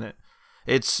start using it.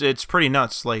 It's pretty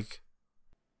nuts. Like,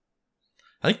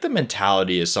 I think the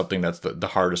mentality is something that's the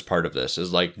hardest part of this,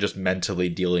 is like just mentally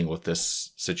dealing with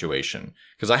this situation.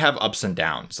 Because I have ups and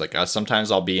downs. Like,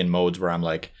 sometimes I'll be in modes where I'm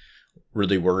like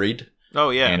really worried. Oh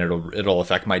yeah. And it'll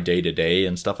affect my day to day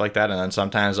and stuff like that. And then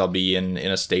sometimes I'll be in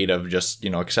a state of just,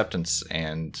 acceptance,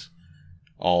 and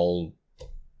I'll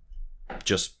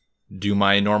just do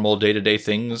my normal day to day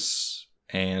things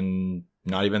and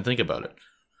not even think about it.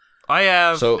 I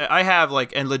have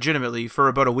like, and legitimately for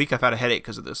about a week I've had a headache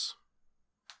because of this.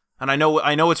 And I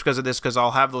know it's because of this, because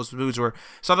I'll have those moods where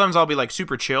sometimes I'll be like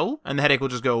super chill and the headache will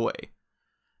just go away.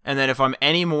 And then if I'm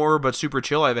any more but super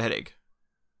chill, I have a headache.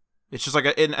 It's just like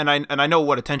and I know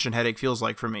what a tension headache feels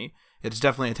like for me. It's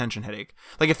definitely a tension headache.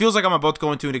 Like, it feels like I'm about to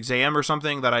go into an exam or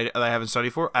something that I haven't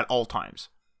studied for at all times.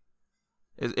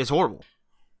 It's horrible.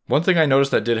 One thing I noticed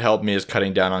that did help me is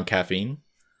cutting down on caffeine.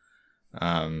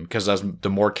 Because the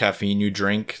more caffeine you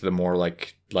drink, the more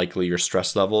likely your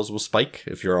stress levels will spike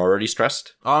if you're already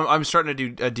stressed. I'm starting to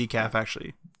do a decaf,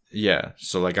 actually. Yeah,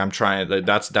 so like I'm trying.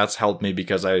 That's helped me,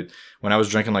 because when I was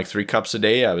drinking like 3 cups a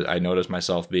day, I noticed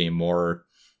myself being more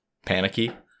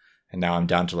panicky, and now I'm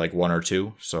down to like 1 or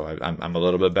 2. So I'm a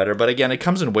little bit better. But again, it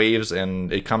comes in waves,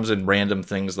 and it comes in random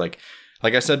things. Like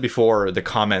I said before, the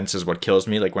comments is what kills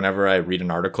me. Like, whenever I read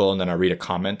an article and then I read a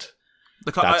comment.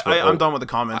 I'm done with the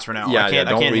comments for now. Yeah,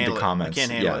 don't read the comments. I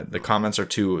can't handle it. The comments are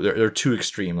they're too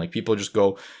extreme. Like, people just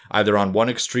go either on one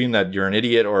extreme that you're an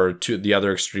idiot, or to the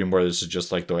other extreme where this is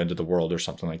just like the end of the world or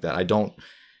something like that. I don't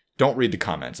read the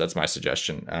comments. That's my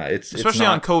suggestion. Especially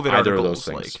on COVID either articles. Of those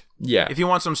things. Like, yeah, if you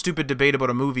want some stupid debate about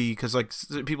a movie, because like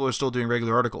people are still doing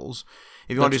regular articles.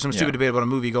 If you want to do some stupid debate about a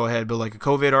movie, go ahead. But like a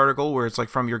COVID article where it's like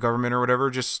from your government or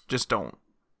whatever, just don't.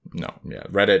 No, yeah,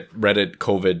 Reddit,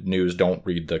 COVID news. Don't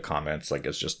read the comments. Like,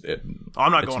 it's just it.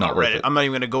 I'm not going to Reddit. I'm not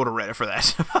even going to go to Reddit for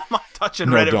that. I'm not touching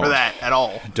Reddit for that at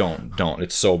all. Don't.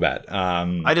 It's so bad.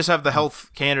 I just have the Health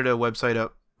Canada website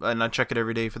up, and I check it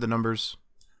every day for the numbers,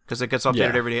 because it gets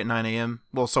updated every day at 9 a.m.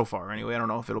 Well, so far anyway. I don't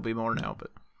know if it'll be more now,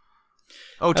 but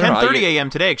 10:30 a.m.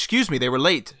 today. Excuse me, they were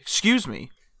late. Excuse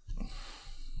me.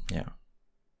 Yeah.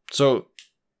 So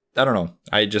I don't know.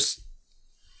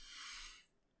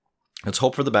 Let's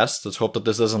hope for the best. Let's hope that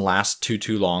this doesn't last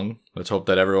too long. Let's hope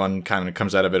that everyone kind of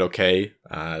comes out of it okay.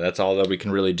 That's all that we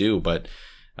can really do. But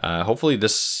hopefully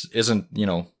this isn't,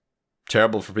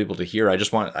 terrible for people to hear.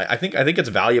 I think it's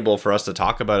valuable for us to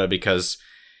talk about it because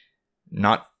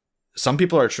some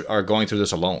people are going through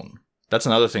this alone. That's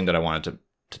another thing that I wanted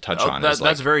to touch on.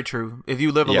 That's very true. If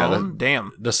you live alone,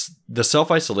 damn. The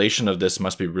self-isolation of this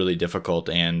must be really difficult,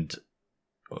 and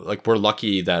like we're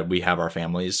lucky that we have our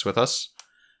families with us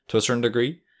to a certain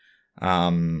degree.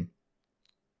 And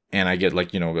I get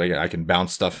I can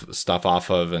bounce stuff off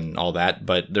of and all that,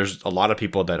 but there's a lot of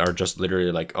people that are just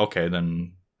literally like, okay,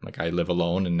 then like I live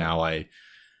alone and now I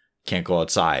can't go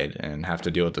outside and have to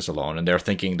deal with this alone. And they're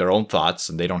thinking their own thoughts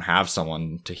and they don't have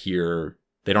someone to hear.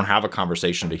 They don't have a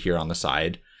conversation to hear on the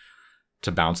side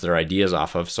to bounce their ideas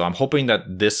off of. So I'm hoping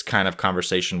that this kind of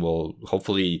conversation will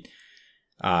hopefully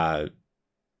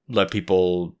let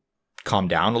people calm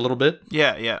down a little bit.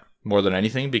 Yeah. More than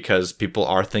anything, because people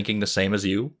are thinking the same as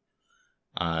you.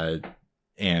 And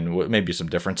maybe some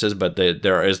differences, but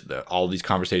there is all these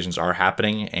conversations are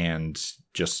happening, and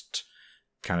just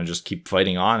keep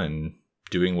fighting on and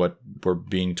doing what we're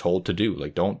being told to do.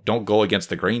 Like don't go against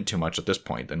the grain too much at this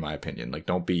point, in my opinion. Like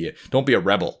don't be a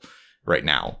rebel right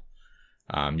now.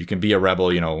 You can be a rebel,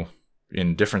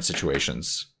 in different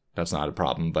situations. That's not a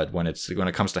problem. But when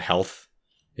it comes to health,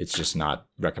 it's just not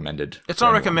recommended. It's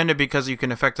not recommended because you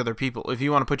can affect other people. If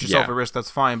you want to put yourself at risk,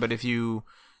 that's fine. But if you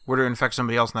were to infect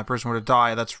somebody else and that person were to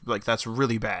die, that's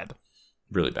really bad.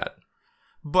 Really bad.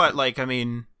 But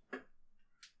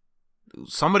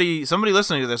somebody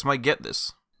listening to this might get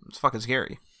this. It's fucking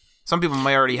scary. Some people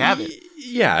might already have it.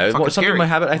 Yeah, some people might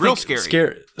have it. I Real think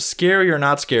scary. Scary or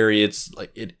not scary, it's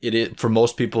like it for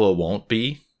most people it won't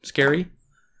be scary.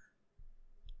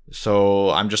 So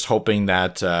I'm just hoping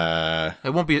that it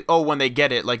won't be. Oh, when they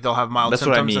get it, like they'll have mild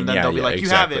symptoms, and then they'll be like, "You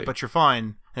have it, but you're fine."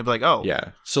 And they'll be like, "Oh, yeah."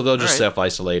 So they'll just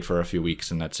self-isolate for a few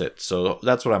weeks, and that's it. So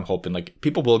that's what I'm hoping. Like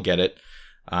people will get it.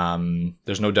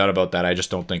 There's no doubt about that. I just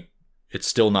don't think it's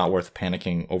still not worth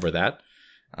panicking over that.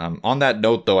 On that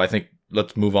note, though, I think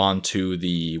let's move on to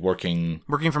the working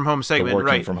from home segment.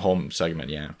 Working from home segment,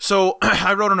 yeah. So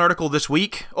I wrote an article this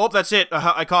week. Oh, that's it.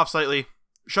 I coughed slightly.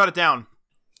 Shut it down.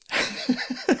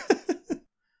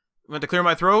 Went to clear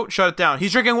my throat. Shut it down.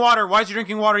 He's drinking water. Why is he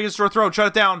drinking water? He has a sore throat. Shut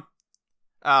it down.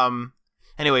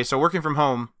 Anyway, so working from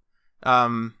home. I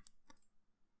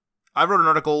wrote an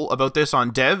article about this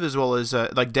on Dev as well as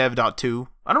dev.to.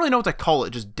 I don't really know what to call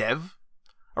it. Just Dev.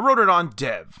 I wrote it on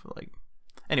Dev.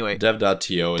 Anyway.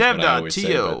 Dev.to is what I always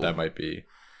say, but that might be.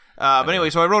 But anyway,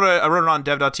 so I wrote it on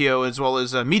Dev.to as well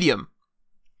as Medium,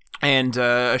 and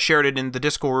I shared it in the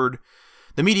Discord.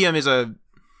 The Medium is a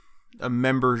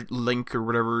member link or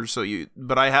whatever. So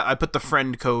I put the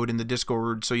friend code in the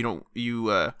Discord, so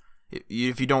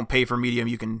if you don't pay for Medium,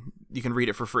 you can read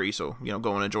it for free. So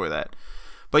go and enjoy that.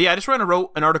 But yeah, I just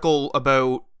wrote an article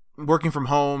about working from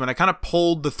home, and I kind of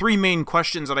pulled the three main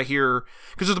questions that I hear,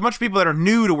 because there's a bunch of people that are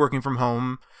new to working from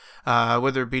home,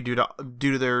 whether it be due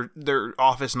to their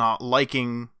office not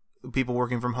liking people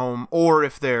working from home, or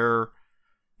if they're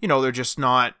just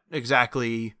not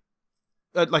exactly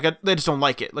they just don't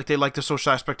like it. Like they like the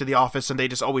social aspect of the office, and they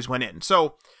just always went in.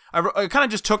 So I kind of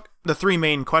just took the three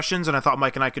main questions, and I thought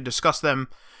Mike and I could discuss them.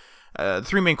 The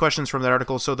three main questions from that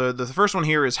article. So the first one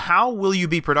here is, how will you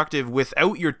be productive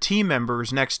without your team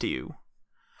members next to you?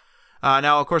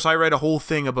 Now, of course, I read a whole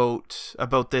thing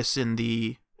about this in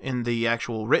the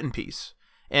actual written piece,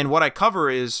 and what I cover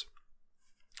is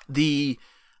the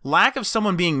lack of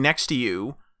someone being next to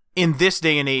you in this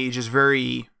day and age is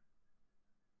very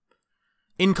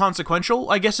inconsequential,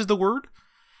 I guess is the word.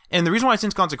 And the reason why it's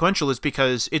inconsequential is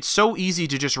because it's so easy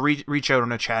to just reach out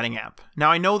on a chatting app. Now,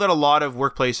 I know that a lot of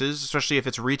workplaces, especially if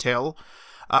it's retail,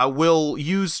 will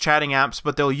use chatting apps,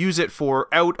 but they'll use it for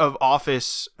out of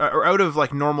office or out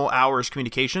of normal hours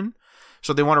communication.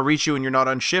 So they want to reach you and you're not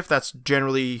on shift. That's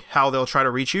generally how they'll try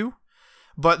to reach you.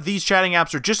 But these chatting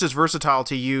apps are just as versatile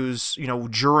to use,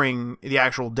 during the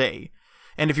actual day.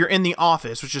 And if you're in the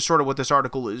office, which is sort of what this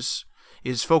article is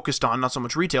focused on, not so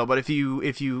much retail, but if you're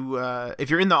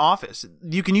in the office,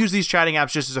 you can use these chatting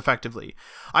apps just as effectively.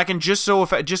 I can just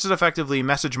as effectively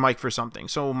message Mike for something.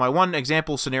 So my one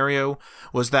example scenario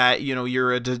was that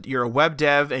you're a web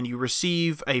dev and you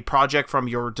receive a project from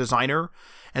your designer,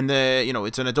 and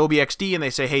it's an Adobe XD, and they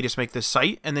say, hey, just make this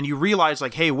site, and then you realize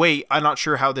hey, wait, I'm not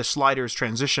sure how this slider's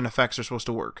transition effects are supposed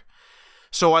to work.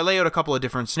 So I lay out a couple of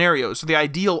different scenarios. So the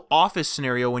ideal office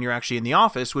scenario when you're actually in the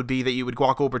office would be that you would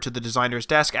walk over to the designer's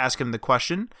desk, ask him the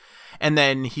question, and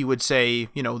then he would say,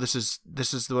 this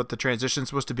is what the transition is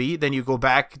supposed to be. Then you go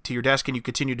back to your desk and you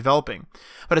continue developing.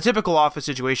 But a typical office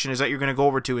situation is that you're going to go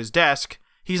over to his desk.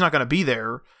 He's not going to be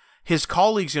there. His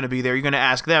colleague's going to be there. You're going to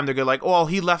ask them. They're going to be like, oh, well,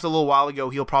 he left a little while ago.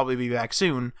 He'll probably be back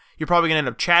soon. You're probably going to end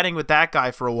up chatting with that guy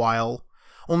for a while,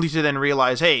 only to then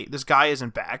realize, hey, this guy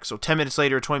isn't back. So 10 minutes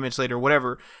later, 20 minutes later,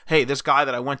 whatever, hey, this guy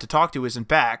that I went to talk to isn't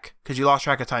back because you lost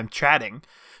track of time chatting.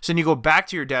 So then you go back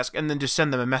to your desk and then just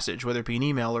send them a message, whether it be an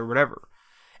email or whatever.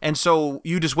 And so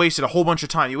you just wasted a whole bunch of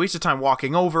time. You wasted time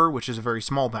walking over, which is a very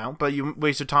small amount, but you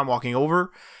wasted time walking over.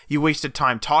 You wasted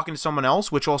time talking to someone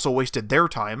else, which also wasted their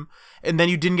time. And then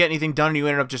you didn't get anything done and you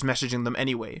ended up just messaging them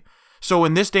anyway. So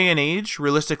in this day and age,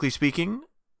 realistically speaking,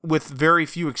 with very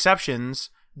few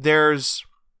exceptions, there's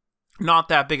not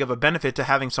that big of a benefit to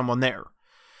having someone there.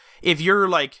 If you're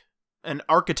like an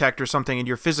architect or something and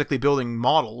you're physically building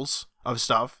models of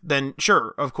stuff, then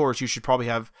sure, of course, you should probably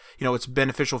have, it's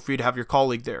beneficial for you to have your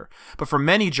colleague there. But for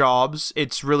many jobs,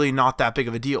 it's really not that big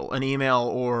of a deal. An email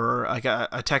or like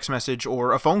a text message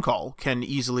or a phone call can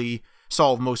easily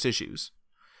solve most issues.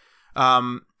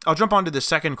 I'll jump on to the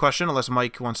second question unless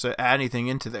Mike wants to add anything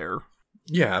into there.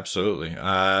 Yeah, absolutely.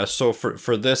 So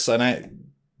for this, and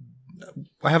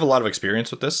I have a lot of experience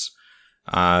with this.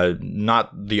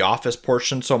 Not the office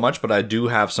portion so much, but I do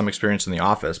have some experience in the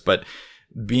office, but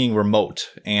being remote.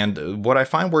 And what I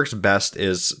find works best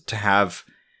is to have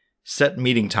set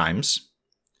meeting times,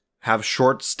 have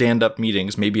short stand-up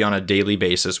meetings, maybe on a daily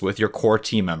basis with your core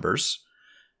team members.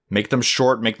 Make them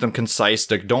short, make them concise.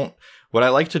 What I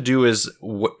like to do is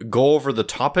go over the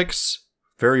topics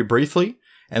very briefly.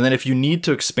 And then if you need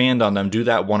to expand on them, do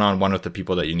that one-on-one with the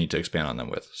people that you need to expand on them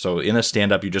with. So in a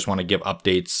stand-up, you just want to give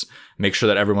updates, make sure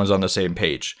that everyone's on the same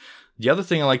page. The other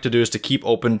thing I like to do is to keep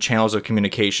open channels of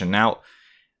communication. Now,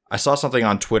 I saw something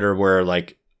on Twitter where,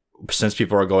 like, since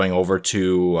people are going over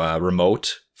to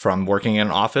remote from working in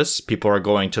an office, people are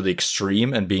going to the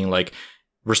extreme and being like,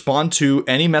 respond to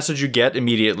any message you get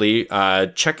immediately.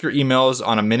 Check your emails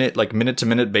on a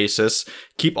minute-to-minute basis.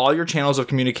 Keep all your channels of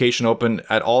communication open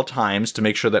at all times to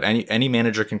make sure that any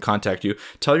manager can contact you.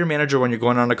 Tell your manager when you're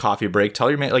going on a coffee break. Tell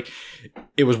your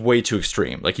it was way too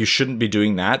extreme. Like, you shouldn't be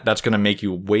doing that. That's going to make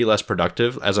you way less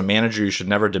productive. As a manager, you should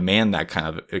never demand that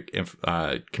kind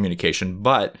of communication.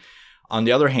 But on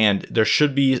the other hand, there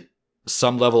should be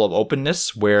some level of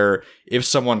openness where if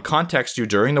someone contacts you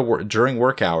during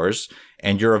work hours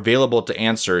and you're available to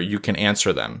answer, you can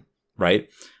answer them, right?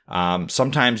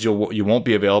 Sometimes you won't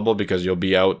be available because you'll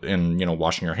be out and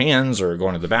washing your hands or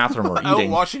going to the bathroom or eating.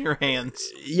 Out washing your hands.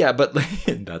 Yeah, but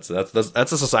that's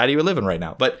a society we live in right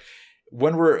now. But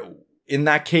when we're in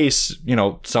that case,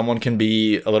 someone can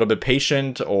be a little bit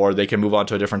patient, or they can move on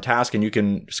to a different task, and you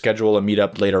can schedule a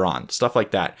meetup later on. Stuff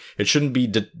like that. It shouldn't be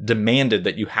demanded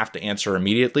that you have to answer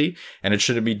immediately, and it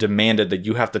shouldn't be demanded that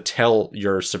you have to tell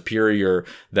your superior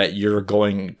that you're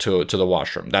going to the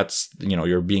washroom. That's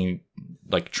you're being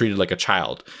treated like a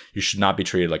child. You should not be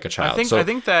treated like a child. I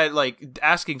think that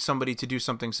asking somebody to do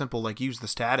something simple like use the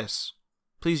status,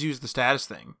 please use the status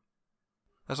thing.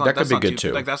 That could be good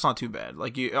too. That's not too bad.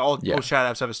 All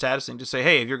chat apps have a status thing. Just say,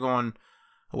 hey, if you're going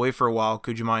away for a while,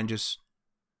 could you mind just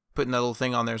putting that little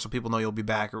thing on there so people know you'll be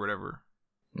back or whatever?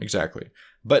 Exactly.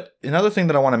 But another thing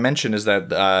that I want to mention is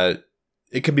that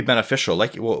it could be beneficial.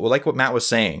 Like what Matt was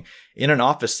saying, in an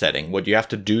office setting, what you have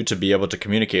to do to be able to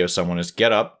communicate with someone is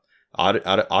get up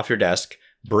off your desk,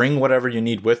 bring whatever you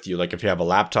need with you. Like if you have a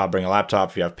laptop, bring a laptop.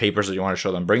 If you have papers that you want to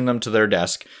show them, bring them to their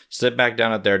desk, sit back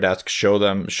down at their desk, show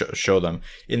them.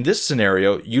 In this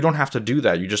scenario, you don't have to do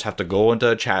that. You just have to go into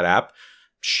a chat app,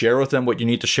 share with them what you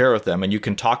need to share with them, and you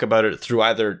can talk about it through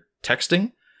either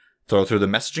texting, through the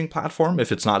messaging platform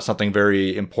if it's not something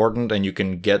very important and you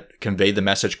can convey the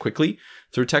message quickly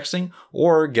through texting,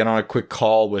 or get on a quick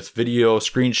call with video,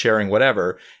 screen sharing,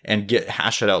 whatever, and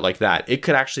hash it out like that. It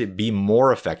could actually be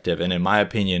more effective, and in my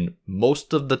opinion,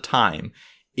 most of the time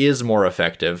is more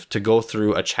effective to go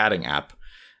through a chatting app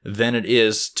than it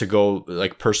is to go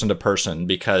person to person,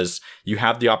 because you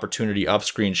have the opportunity of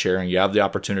screen sharing, you have the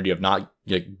opportunity of not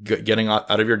getting out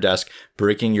of your desk,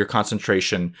 breaking your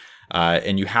concentration,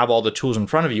 and you have all the tools in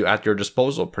front of you at your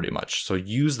disposal pretty much. So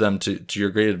use them to your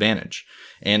great advantage.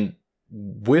 And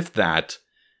with that,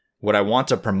 what I want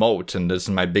to promote, and this is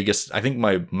my biggest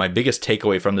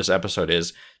takeaway from this episode,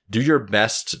 is do your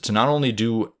best to not only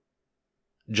do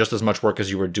just as much work as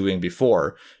you were doing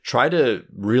before, try to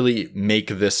really make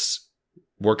this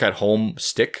work at home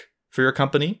stick for your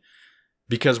company.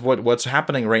 Because what's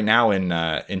happening right now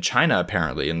in China,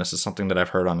 apparently, and this is something that I've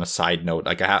heard on a side note,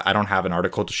 like I don't have an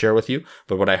article to share with you,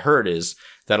 but what I heard is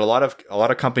that a lot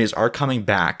of companies are coming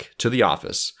back to the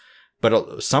office,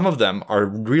 but some of them are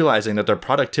realizing that their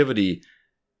productivity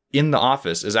in the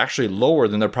office is actually lower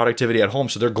than their productivity at home,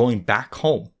 so they're going back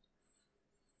home.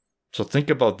 So think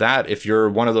about that. If you're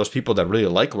one of those people that really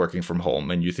like working from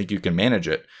home and you think you can manage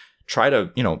it, try to,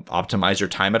 optimize your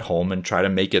time at home and try to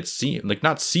make it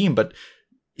but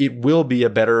it will be a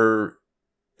better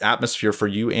atmosphere for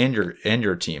you and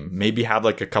your team. Maybe have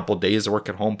like a couple days of work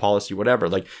at home policy, whatever.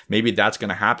 Like maybe that's going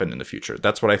to happen in the future.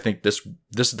 That's what I think this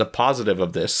is the positive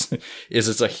of this is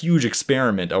it's a huge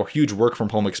experiment, a huge work from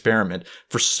home experiment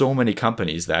for so many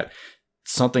companies that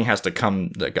something has to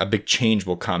come, like a big change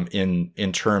will come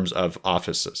in terms of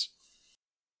offices.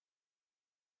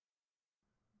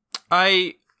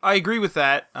 I agree with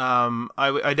that.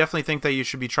 I definitely think that you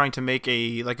should be trying to make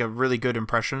a really good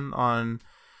impression on,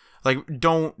 like,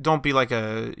 don't be like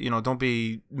don't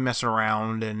be messing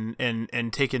around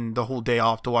and taking the whole day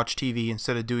off to watch TV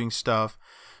instead of doing stuff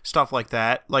like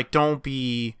that. Like, don't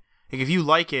be, like, if you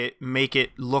like it, make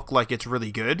it look like it's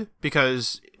really good,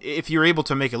 because if you're able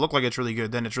to make it look like it's really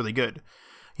good, then it's really good.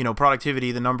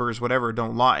 Productivity, the numbers, whatever,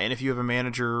 don't lie. And if you have a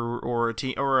manager or a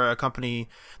team or a company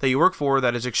that you work for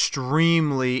that is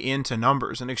extremely into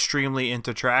numbers and extremely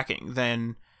into tracking,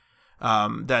 then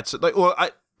that's like, well, I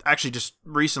actually just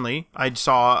recently I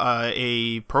saw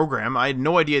a program. I had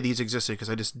no idea these existed because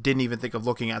I just didn't even think of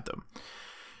looking at them.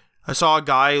 I saw a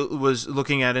guy was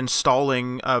looking at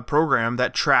installing a program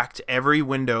that tracked every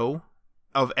window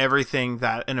of everything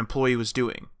that an employee was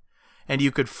doing. And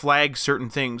you could flag certain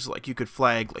things, like you could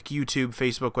flag like YouTube,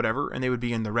 Facebook, whatever, and they would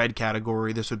be in the red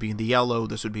category. This would be in the yellow.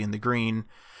 This would be in the green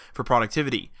for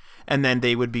productivity. And then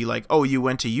they would be like, oh, you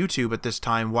went to YouTube at this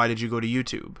time. Why did you go to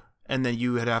YouTube? And then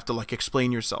you would have to like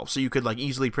explain yourself. So you could like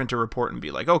easily print a report and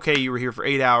be like, okay, you were here for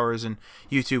 8 hours and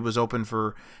YouTube was open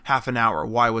for half an hour.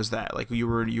 Why was that? Like you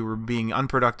were being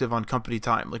unproductive on company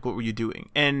time. Like what were you doing?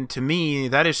 And to me,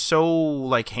 that is so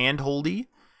like hand-holdy.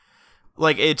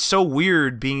 Like, it's so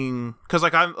weird being, because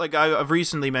I've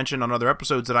recently mentioned on other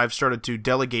episodes that I've started to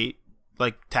delegate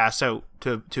like tasks out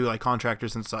to like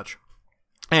contractors and such.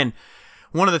 And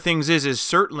one of the things is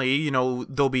certainly,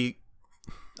 there'll be,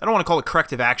 I don't want to call it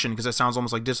corrective action because that sounds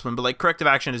almost like discipline, but like corrective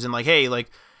action is in like, hey,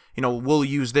 like, we'll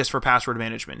use this for password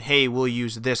management. Hey, we'll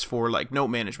use this for like note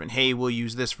management. Hey, we'll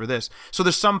use this for this. So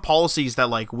there's some policies that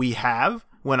like we have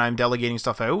when I'm delegating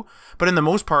stuff out, but in the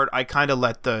most part, I kind of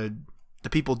let the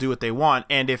people do what they want,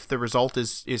 and if the result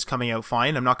is coming out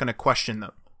fine, I'm not going to question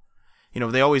them.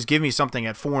 They always give me something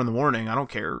at 4 a.m. I don't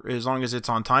care, as long as it's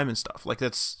on time and stuff. Like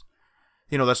that's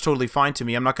totally fine to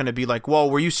me. I'm not going to be like, well,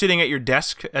 were you sitting at your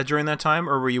desk during that time,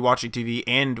 or were you watching TV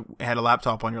and had a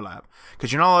laptop on your lap?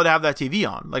 Because you're not allowed to have that TV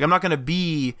on. Like, I'm not going to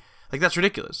be like, that's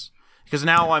ridiculous. Because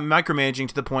now I'm micromanaging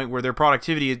to the point where their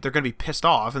productivity, they're going to be pissed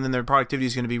off, and then their productivity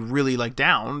is going to be really like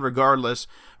down, regardless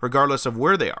of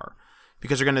where they are.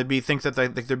 Because they're going to think that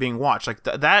they're being watched. Like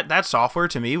that software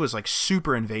to me was like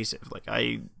super invasive. Like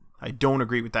I don't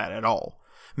agree with that at all.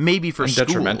 Maybe for schools.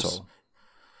 Detrimental.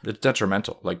 It's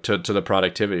detrimental, like to the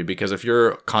productivity, because if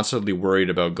you're constantly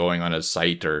worried about going on a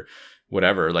site or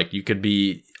whatever, like you could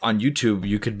be on YouTube,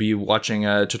 you could be watching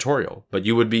a tutorial, but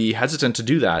you would be hesitant to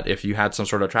do that if you had some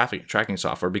sort of tracking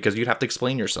software, because you'd have to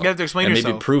explain yourself. You have to explain yourself.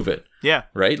 And maybe prove it. Yeah.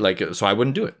 Right? Like, so I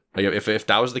wouldn't do it. Like, if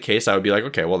that was the case, I would be like,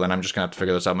 okay, well then I'm just going to have to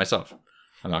figure this out myself.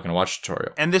 I'm not going to watch a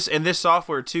tutorial. And this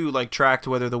software too, like tracked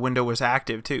whether the window was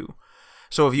active too.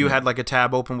 So if you had like a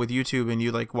tab open with YouTube and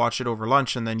you like watched it over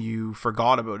lunch and then you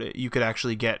forgot about it, you could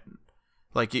actually get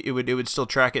like it would still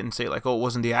track it and say like, oh, it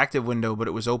wasn't the active window, but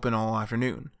it was open all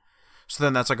afternoon. So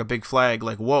then that's like a big flag,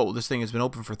 like, whoa, this thing has been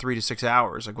open for 3 to 6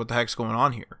 hours. Like, what the heck's going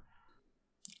on here?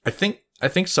 I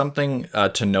think something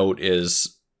to note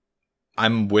is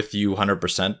I'm with you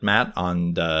 100%, Matt,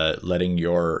 on letting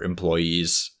your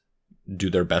employees do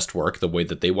their best work the way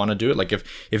that they want to do it. Like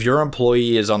if your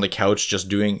employee is on the couch just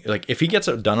doing, like, if he gets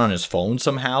it done on his phone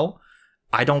somehow,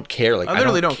 I don't care. Like, I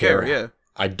literally don't care. Yeah.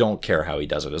 I don't care how he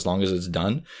does it, as long as it's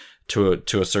done to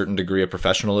a certain degree of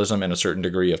professionalism and a certain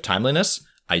degree of timeliness.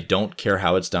 I don't care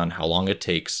how it's done, how long it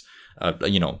takes,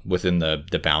 within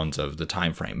the bounds of the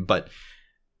time frame. But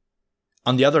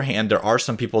on the other hand, there are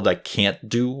some people that can't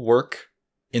do work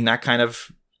in that kind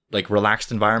of like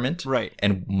relaxed environment, right?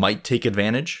 And might take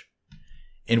advantage.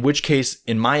 In which case,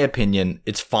 in my opinion,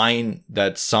 it's fine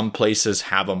that some places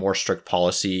have a more strict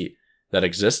policy that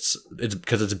exists. It's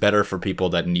because it's better for people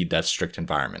that need that strict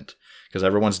environment, because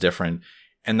everyone's different,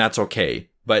 and that's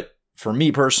okay. But for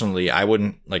me personally, I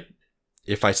wouldn't, like,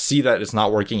 if I see that it's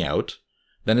not working out,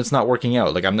 then it's not working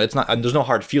out. Like it's not, there's no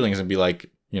hard feelings and be like,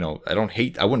 you know, I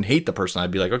wouldn't hate the person.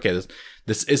 I'd be like, okay,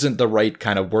 this isn't the right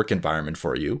kind of work environment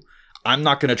for you. I'm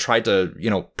not going to try to, you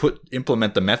know,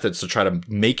 implement the methods to try to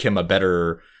make him a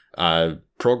better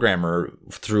programmer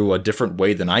through a different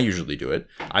way than I usually do it.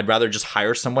 I'd rather just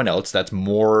hire someone else that's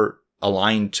more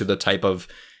aligned to the type of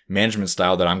management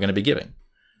style that I'm going to be giving.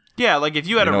 Yeah, like if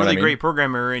you had a really great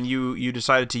programmer and you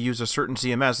decided to use a certain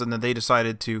CMS and then they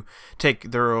decided to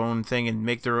take their own thing and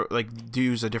make their, like,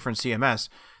 use a different CMS,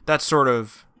 that's sort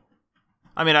of,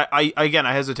 I mean,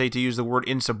 I hesitate to use the word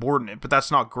insubordinate, but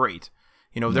that's not great.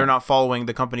 You know, they're not following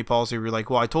the company policy where you're like,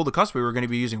 well, I told the customer we were going to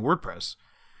be using WordPress.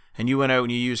 And you went out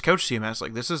and you used Couch CMS,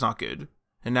 like, this is not good.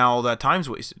 And now all that time's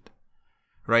wasted.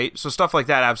 Right? So stuff like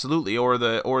that, absolutely. Or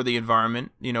the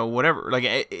environment, you know, whatever. Like,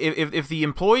 if the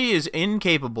employee is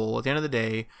incapable at the end of the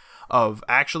day of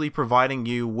actually providing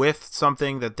you with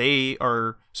something that they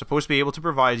are supposed to be able to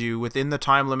provide you within the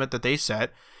time limit that they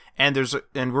set, and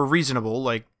we're reasonable,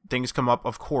 like, things come up,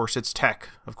 of course, it's tech.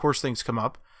 Of course things come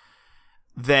up.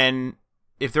 Then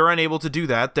if they're unable to do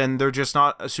that, then they're just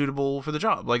not suitable for the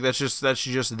job. Like, that's just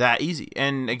that easy.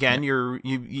 And again, you're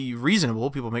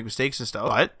reasonable. People make mistakes and stuff,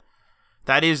 but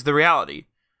that is the reality.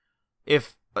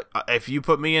 If you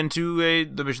put me into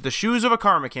the shoes of a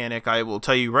car mechanic, I will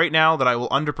tell you right now that I will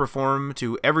underperform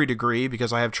to every degree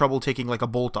because I have trouble taking, like, a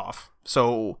bolt off.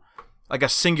 So, like a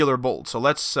singular bolt. So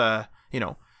let's not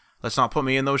put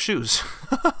me in those shoes.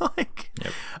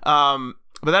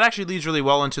 But that actually leads really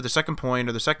well into the second point,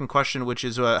 or the second question, which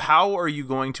is how are you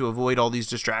going to avoid all these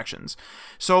distractions?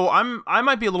 So I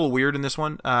might be a little weird in this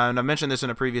one, and I mentioned this in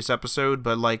a previous episode,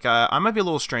 but like I might be a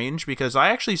little strange because I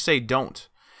actually say don't.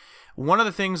 One of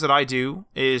the things that I do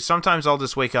is sometimes I'll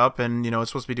just wake up and, you know, it's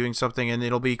supposed to be doing something and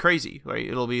it'll be crazy, right?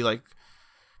 It'll be like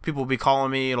people will be calling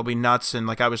me, it'll be nuts, and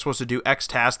like I was supposed to do X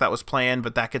task that was planned,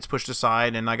 but that gets pushed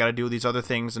aside, and I got to do these other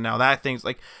things, and now that thing's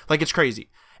like it's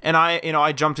crazy. And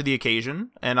I jump to the occasion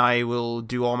and I will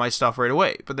do all my stuff right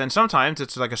away. But then sometimes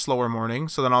it's like a slower morning.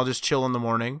 So then I'll just chill in the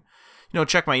morning, you know,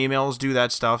 check my emails, do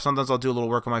that stuff. Sometimes I'll do a little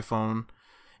work on my phone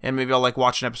and maybe I'll like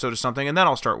watch an episode of something and then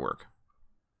I'll start work.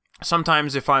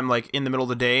 Sometimes if I'm like in the middle of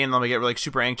the day and I'm gonna get like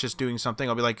super anxious doing something,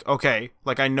 I'll be like, okay,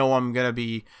 like I know I'm going to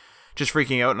be just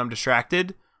freaking out and I'm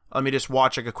distracted. Let me just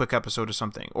watch like a quick episode of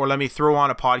something, or let me throw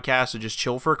on a podcast and just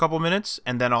chill for a couple minutes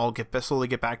and then I'll slowly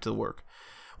get back to the work.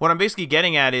 What I'm basically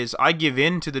getting at is I give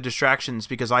in to the distractions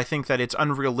because I think that it's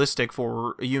unrealistic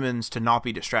for humans to not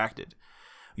be distracted.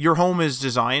 Your home is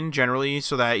designed generally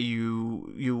so that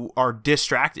you are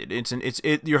distracted.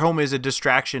 Your home is a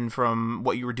distraction from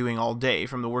what you were doing all day,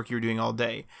 from the work you were doing all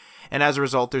day. And as a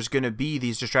result, there's going to be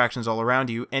these distractions all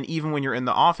around you. And even when you're in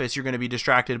the office, you're going to be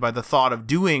distracted by the thought of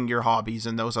doing your hobbies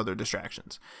and those other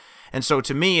distractions. And so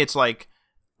to me, it's like,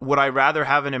 would I rather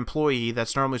have an employee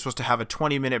that's normally supposed to have a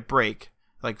 20-minute break,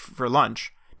 like for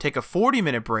lunch, take a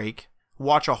 40-minute break,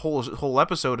 watch a whole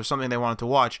episode of something they wanted to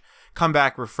watch, come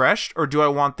back refreshed? Or do I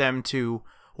want them to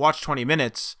watch 20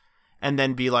 minutes and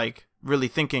then be like really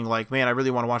thinking like, man, I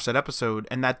really want to watch that episode,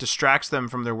 and that distracts them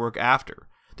from their work after?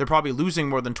 They're probably losing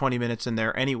more than 20 minutes in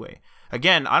there anyway.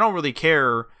 Again, I don't really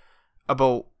care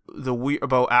about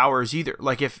about hours either.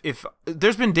 Like if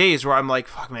there's been days where I'm like,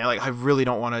 fuck man, like I really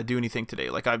don't want to do anything today.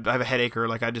 Like I have a headache, or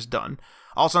like I just done.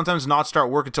 I'll sometimes not start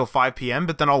work until 5 p.m.,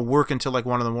 but then I'll work until like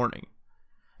 1 a.m.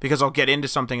 because I'll get into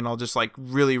something and I'll just like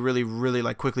really, really, really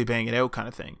like quickly bang it out kind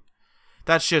of thing.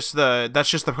 That's just the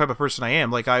type of person I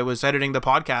am. Like I was editing the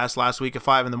podcast last week at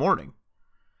 5 a.m.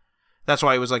 That's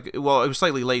why it was like, well, it was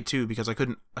slightly late too because I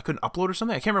couldn't upload or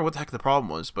something. I can't remember what the heck the problem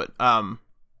was, but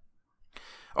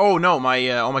oh no,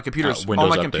 all my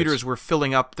computers were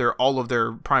filling up all of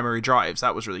their primary drives.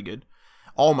 That was really good.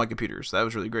 All my computers. That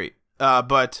was really great.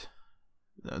 But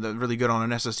they're really good on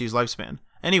an SSD's lifespan.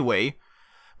 Anyway,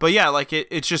 but yeah, like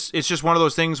it's just one of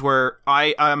those things where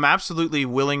I'm absolutely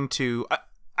willing to.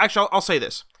 Actually, I'll say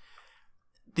this: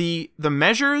 the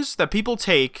measures that people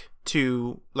take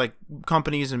to, like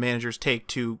companies and managers take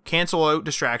to cancel out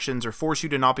distractions or force you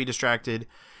to not be distracted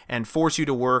and force you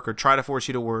to work or try to force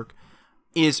you to work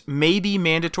is maybe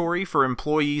mandatory for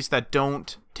employees that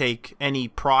don't take any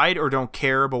pride or don't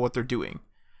care about what they're doing.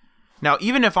 Now,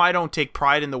 even if I don't take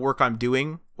pride in the work I'm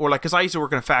doing, or like, because I used to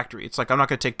work in a factory, it's like I'm not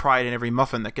going to take pride in every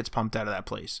muffin that gets pumped out of that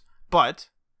place. But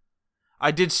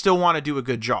I did still want to do a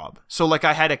good job. So like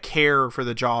I had to care for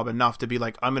the job enough to be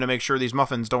like, I'm going to make sure these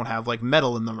muffins don't have like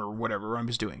metal in them or whatever I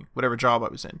was doing, whatever job I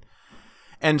was in.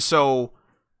 And so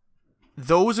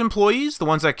those employees, the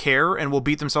ones that care and will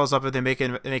beat themselves up if they make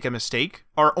a mistake,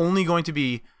 are only going to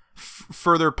be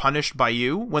further punished by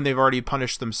you when they've already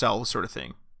punished themselves, sort of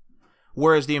thing.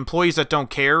 Whereas the employees that don't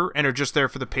care and are just there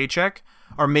for the paycheck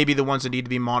are maybe the ones that need to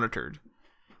be monitored.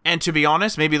 And to be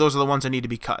honest, maybe those are the ones that need to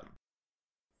be cut.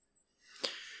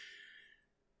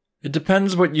 It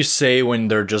depends what you say when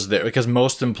they're just there, because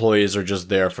most employees are just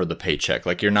there for the paycheck.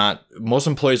 Like most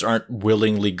employees aren't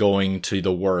willingly going to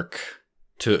the work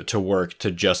to work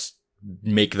to just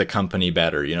make the company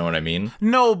better. You know what I mean?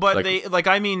 No, but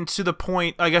I mean, to the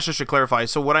point, I guess I should clarify.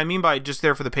 So what I mean by just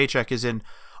there for the paycheck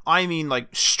I mean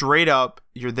like straight up,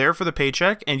 you're there for the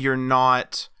paycheck and you're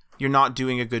not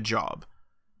doing a good job.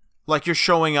 Like you're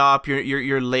showing up,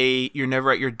 you're late, you're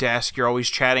never at your desk, you're always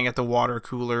chatting at the water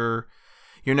cooler.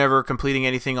 You're never completing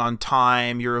anything on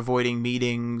time. You're avoiding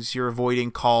meetings. You're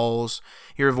avoiding calls.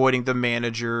 You're avoiding the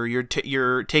manager.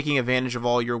 You're taking advantage of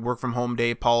all your work from home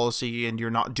day policy, and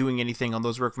you're not doing anything on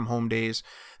those work from home days.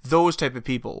 Those type of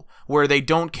people where they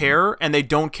don't care, and they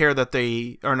don't care that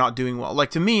they are not doing well. Like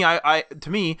to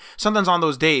me, sometimes on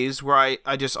those days where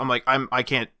I just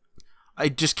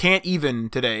can't even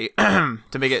today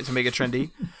to make it trendy,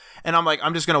 and I'm like,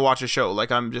 I'm just gonna watch a show.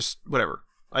 Like I'm just whatever.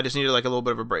 I just needed like a little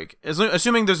bit of a break.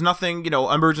 Assuming there's nothing,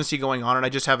 emergency going on and I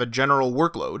just have a general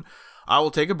workload, I will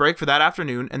take a break for that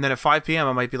afternoon. And then at 5 p.m.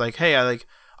 I might be like, hey,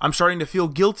 I'm starting to feel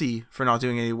guilty for not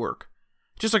doing any work.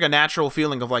 Just like a natural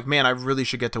feeling of like, man, I really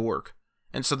should get to work.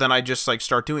 And so then I just like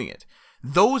start doing it.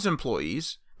 Those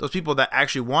employees, those people that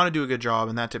actually want to do a good job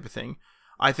and that type of thing,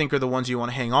 I think are the ones you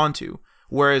want to hang on to.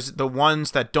 Whereas the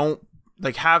ones that don't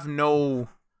like have no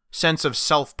sense of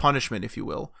self-punishment, if you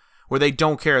will, where they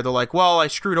don't care. They're like, well, I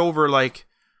screwed over like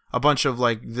a bunch of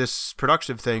like this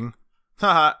productive thing.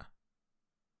 Haha.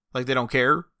 Like they don't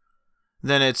care.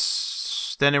 Then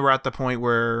we're at the point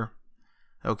where,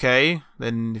 okay,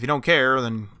 then if you don't care,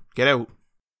 then get out.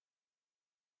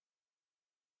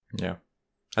 Yeah.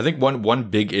 I think one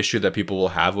big issue that people will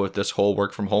have with this whole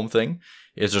work from home thing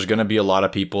is there's going to be a lot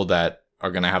of people that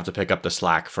are going to have to pick up the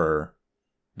slack for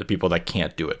the people that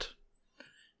can't do it.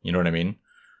 You know what I mean?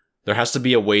 There has to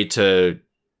be a way to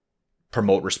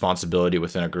promote responsibility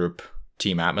within a group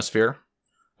team atmosphere.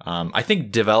 I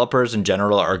think developers in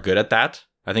general are good at that.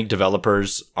 I think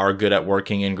developers are good at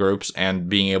working in groups and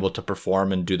being able to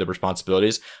perform and do the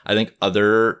responsibilities. I think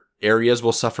other areas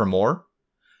will suffer more.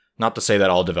 Not to say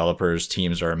that all developers'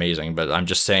 teams are amazing, but I'm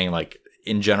just saying like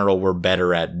in general, we're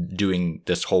better at doing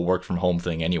this whole work from home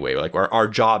thing anyway. Like our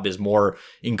job is more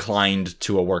inclined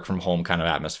to a work from home kind of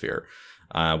atmosphere.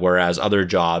 Whereas other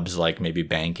jobs like maybe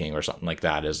banking or something like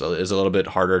that is a little bit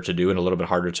harder to do and a little bit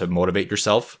harder to motivate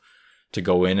yourself to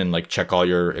go in and like check all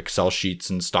your Excel sheets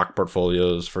and stock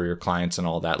portfolios for your clients and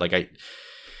all that. Like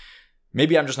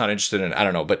maybe I'm just not interested in it. I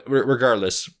don't know. But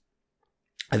regardless,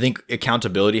 I think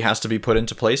accountability has to be put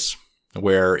into place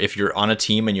where if you're on a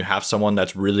team and you have someone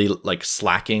that's really like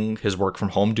slacking his work from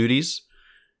home duties,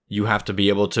 you have to be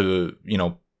able to,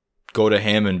 go to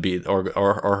him and be or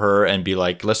her and be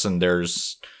like, listen,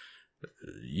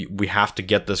 we have to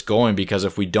get this going, because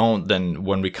if we don't, then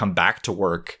when we come back to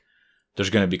work, there's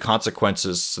going to be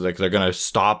consequences. So like they're going to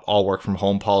stop all work from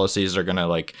home policies. They're going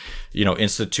to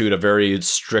institute a very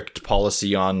strict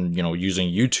policy on, using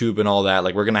YouTube and all that.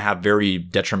 Like we're going to have very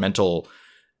detrimental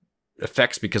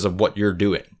effects because of what you're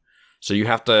doing. So you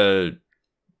have to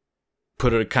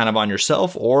put it kind of on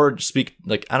yourself or speak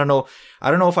like, I don't know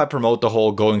if I promote the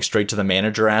whole going straight to the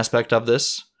manager aspect of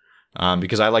this,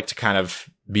 because I like to kind of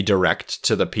be direct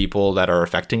to the people that are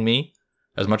affecting me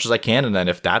as much as I can. And then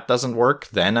if that doesn't work,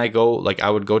 then I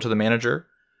would go to the manager.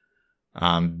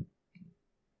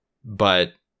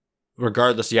 But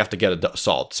regardless, you have to get it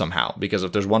solved somehow, because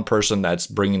if there's one person that's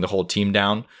bringing the whole team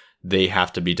down, they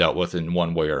have to be dealt with in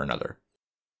one way or another.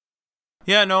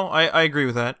 Yeah, no, I agree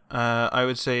with that. I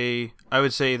would say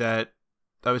that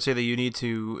you need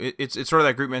to. It's sort of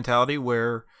that group mentality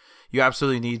where you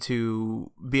absolutely need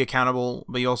to be accountable,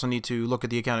 but you also need to look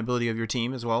at the accountability of your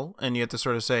team as well, and you have to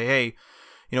sort of say, hey,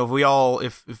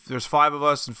 if there's 5 of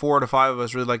us and 4 out of 5 of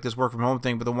us really like this work from home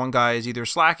thing, but the one guy is either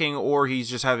slacking or he's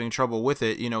just having trouble with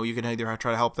it, you can either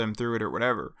try to help them through it or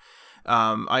whatever.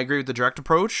 I agree with the direct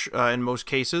approach in most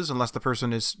cases, unless the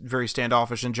person is very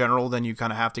standoffish in general, then you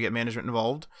kind of have to get management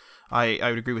involved. I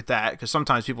would agree with that, because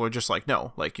sometimes people are just like,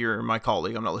 no, like you're my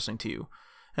colleague, I'm not listening to you.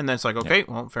 And then it's like, okay,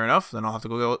 well, fair enough, then I'll have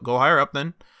to go higher up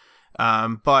then.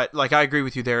 But like I agree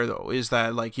with you there though, is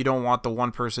that like you don't want the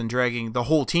one person dragging the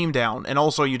whole team down, and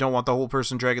also you don't want the whole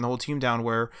person dragging the whole team down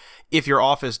where if your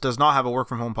office does not have a work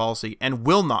from home policy and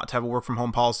will not have a work from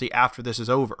home policy after this is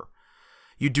over,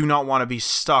 you do not want to be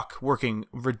stuck working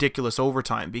ridiculous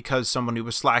overtime because somebody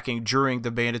was slacking during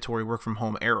the mandatory work from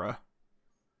home era.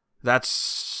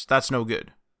 That's no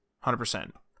good.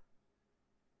 100%.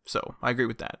 So I agree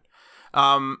with that.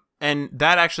 and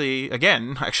that actually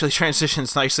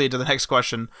transitions nicely to the next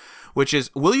question, which is,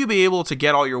 will you be able to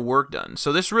get all your work done?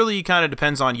 So this really kind of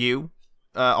depends on you.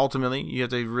 Ultimately, you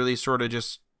have to really sort of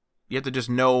just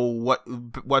know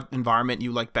what environment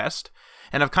you like best.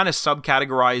 And I've kind of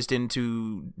subcategorized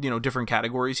into, different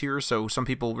categories here. So some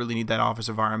people really need that office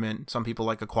environment. Some people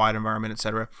like a quiet environment,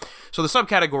 etc. So the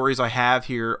subcategories I have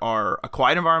here are a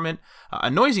quiet environment, a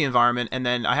noisy environment, and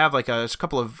then I have like a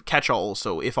couple of catch-alls.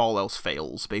 So if all else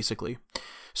fails, basically.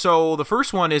 So the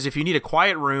first one is if you need a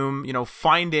quiet room,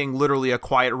 finding literally a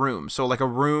quiet room. So like a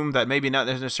room that maybe not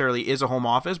necessarily is a home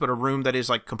office, but a room that is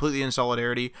like completely in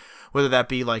solidarity, whether that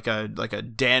be like a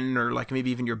den or like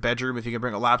maybe even your bedroom, if you can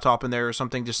bring a laptop in there or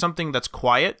something, just something that's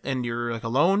quiet and you're like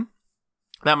alone.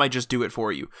 That might just do it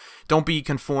for you. Don't be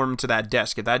conformed to that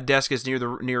desk. If that desk is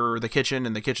near the kitchen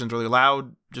and the kitchen's really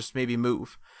loud, just maybe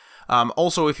move.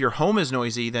 Also, if your home is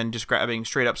noisy, then just grabbing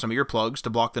straight up some earplugs to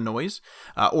block the noise,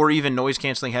 or even noise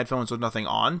canceling headphones with nothing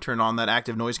on. Turn on that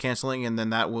active noise canceling, and then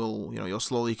that will, you'll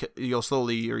slowly,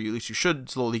 or at least you should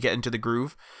slowly get into the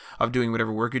groove of doing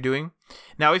whatever work you're doing.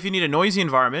 Now, if you need a noisy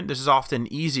environment, this is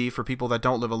often easy for people that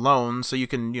don't live alone. So you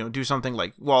can, do something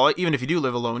like, well, even if you do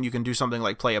live alone, you can do something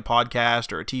like play a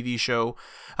podcast or a TV show.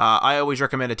 I always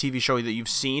recommend a TV show that you've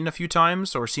seen a few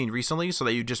times or seen recently, so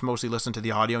that you just mostly listen to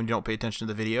the audio and you don't pay attention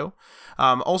to the video.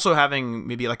 Also having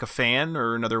maybe like a fan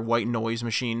or another white noise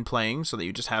machine playing, so that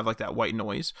you just have like that white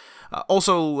noise.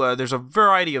 There's a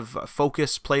variety of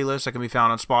focus playlists that can be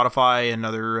found on Spotify and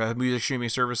other music streaming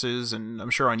services, and I'm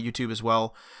sure on YouTube as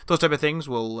well. Those type of things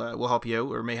will help you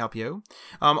out, or may help you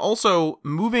out. Also,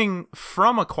 moving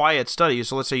from a quiet study,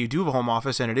 so let's say you do have a home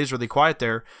office and it is really quiet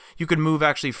there, you could move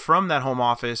actually from that home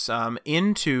office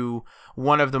into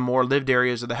one of the more lived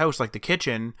areas of the house, like the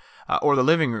kitchen or the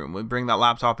living room. We bring that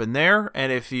laptop in there,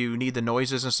 and if you need the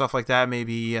noises and stuff like that,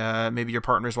 maybe your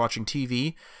partner's watching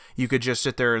TV, you could just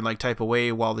sit there and like type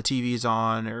away while the TV's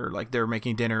on, or like they're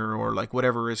making dinner, or like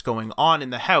whatever is going on in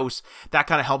the house. That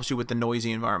kind of helps you with the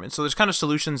noisy environment. So there's kind of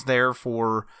solutions there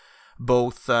for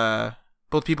both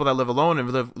people that live alone and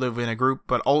live in a group,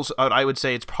 but also I would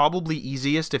say it's probably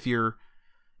easiest if you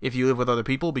live with other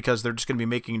people, because they're just going to be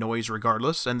making noise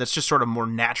regardless, and that's just sort of more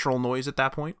natural noise at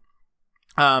that point.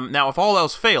 Now, if all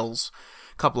else fails,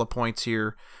 a couple of points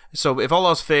here. So if all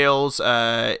else fails,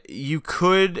 you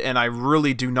could, and I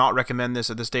really do not recommend this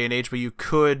at this day and age, but you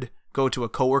could go to a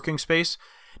co-working space.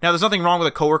 Now, there's nothing wrong with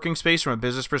a co-working space from a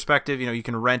business perspective. You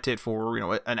can rent it for,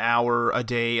 an hour, a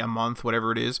day, a month,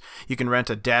 whatever it is. You can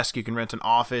rent a desk, you can rent an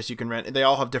office, they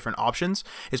all have different options.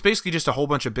 It's basically just a whole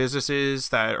bunch of businesses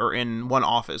that are in one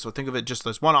office. So think of it just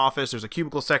as one office. There's a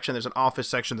cubicle section, there's an office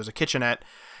section, there's a kitchenette,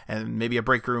 and maybe a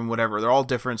break room, whatever. They're all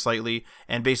different slightly,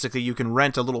 and basically you can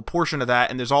rent a little portion of that,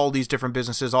 and there's all these different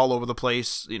businesses all over the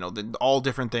place, all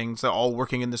different things, they're all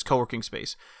working in this co-working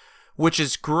space, which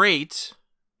is great.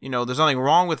 There's nothing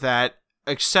wrong with that,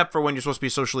 except for when you're supposed to be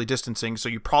socially distancing, so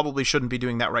you probably shouldn't be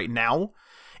doing that right now.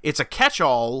 It's a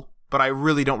catch-all, but I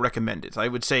really don't recommend it. I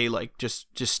would say, like, just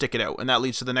stick it out, and that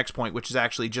leads to the next point, which is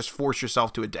actually just force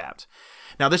yourself to adapt.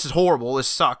 Now, this is horrible, this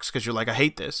sucks, because you're like, I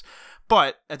hate this,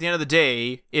 but at the end of the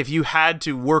day, if you had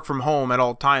to work from home at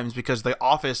all times because the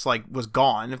office, like, was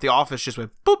gone, if the office just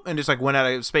went boop and just, like, went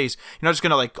out of space, you're not just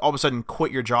gonna, like, all of a sudden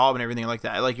quit your job and everything like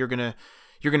that. Like, you're gonna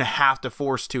have to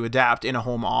force to adapt in a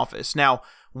home office. Now,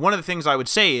 one of the things I would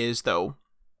say is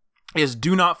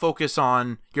do not focus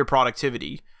on your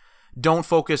productivity. Don't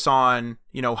focus on,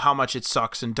 how much it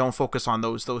sucks, and don't focus on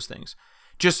those things.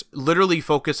 Just literally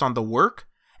focus on the work,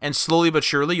 and slowly but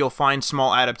surely you'll find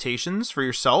small adaptations for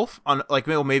yourself on, like,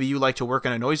 maybe you like to work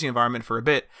in a noisy environment for a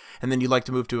bit, and then you like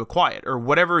to move to a quiet, or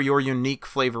whatever your unique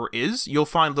flavor is. You'll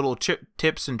find little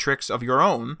tips and tricks of your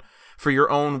own for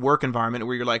your own work environment,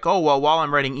 where you're like, oh, well, while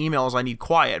I'm writing emails, I need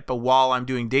quiet, but while I'm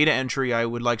doing data entry, I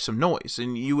would like some noise.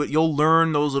 And you'll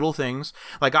learn those little things,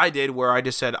 like I did, where I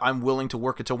just said, I'm willing to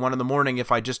work until 1 a.m.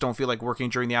 if I just don't feel like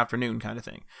working during the afternoon, kind of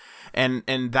thing. And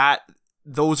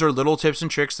those are little tips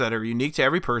and tricks that are unique to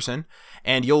every person,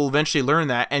 and you'll eventually learn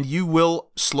that, and you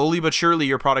will, slowly but surely,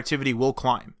 your productivity will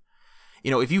climb.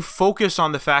 If you focus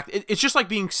on the fact, it's just like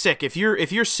being sick. If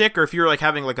you're sick, or if you're like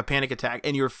having like a panic attack,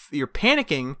 and you're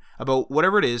panicking about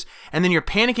whatever it is, and then you're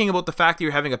panicking about the fact that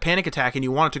you're having a panic attack and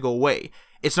you want it to go away,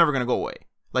 it's never going to go away.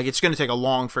 Like, it's going to take a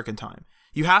long freaking time.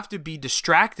 You have to be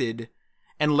distracted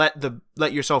and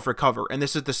let yourself recover. And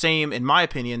this is the same, in my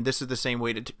opinion, this is the same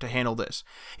way to handle this.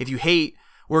 If you hate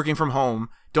working from home,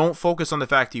 don't focus on the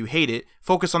fact that you hate it.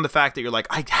 Focus on the fact that you're like,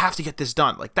 I have to get this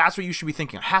done. Like, that's what you should be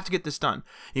thinking. I have to get this done.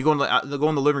 You go in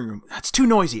the living room. That's too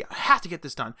noisy. I have to get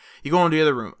this done. You go into the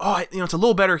other room. Oh, it's a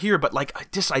little better here, but like,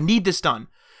 I need this done.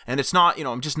 and it's not,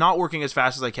 I'm just not working as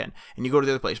fast as I can, and you go to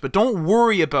the other place. But don't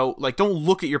worry about, don't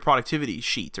look at your productivity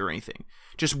sheet or anything.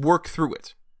 Just work through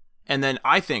it. And then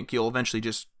I think you'll eventually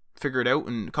just figure it out,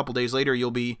 and a couple days later,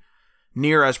 you'll be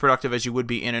near as productive as you would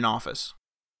be in an office.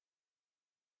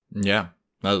 Yeah,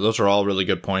 those are all really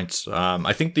good points.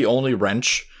 I think the only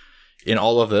wrench in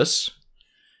all of this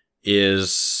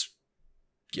is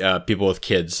people with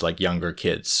kids, like younger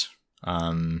kids.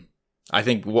 I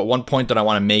think one point that I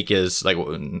want to make is, like,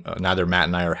 neither Matt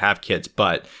and I have kids,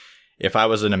 but if I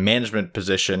was in a management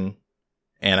position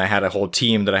and I had a whole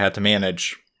team that I had to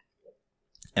manage,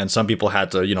 and some people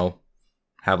had to,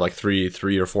 have like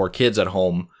three or four kids at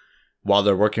home while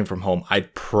they're working from home,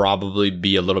 I'd probably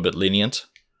be a little bit lenient,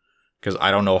 because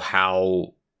I don't know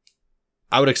how.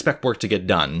 I would expect work to get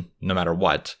done no matter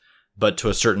what, but to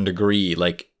a certain degree,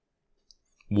 like,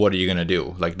 what are you going to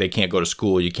do? Like, they can't go to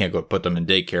school. You can't go put them in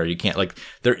daycare. You can't, like,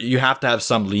 you have to have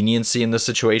some leniency in this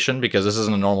situation, because this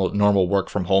isn't a normal work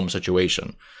from home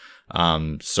situation.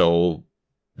 So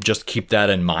just keep that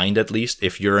in mind, at least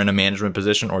if you're in a management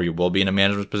position, or you will be in a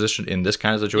management position in this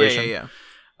kind of situation.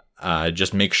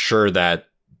 Just make sure that,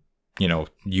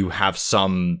 you have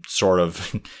some sort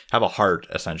of have a heart,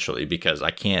 essentially, because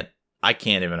I can't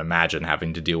even imagine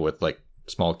having to deal with, like,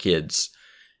 small kids,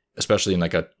 especially in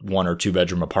like a 1 or 2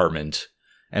 bedroom apartment,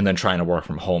 and then trying to work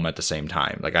from home at the same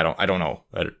time. Like, I don't know.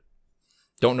 I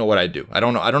don't know what I'd do. I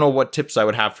don't know what tips I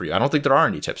would have for you. I don't think there are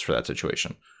any tips for that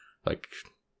situation. Like,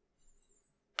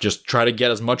 just try to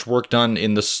get as much work done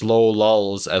in the slow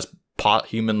lulls as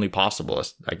humanly possible,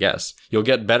 I guess. You'll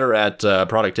get better at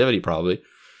productivity, probably.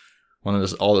 When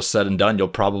all is said and done, you'll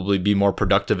probably be more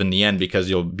productive in the end, because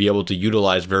you'll be able to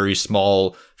utilize very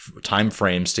small time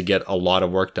frames to get a lot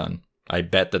of work done. I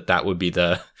bet that would be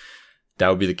the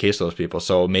case for those people.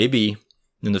 So maybe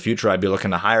in the future, I'd be looking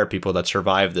to hire people that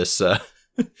survive this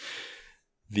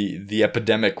the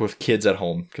epidemic with kids at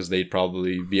home, because they'd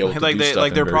probably be able to do stuff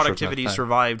like their productivity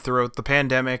survived throughout the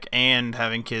pandemic and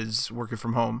having kids working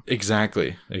from home.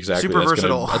 Exactly. Super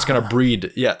versatile. That's gonna breed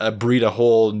a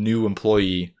whole new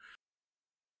employee.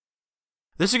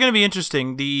 This is going to be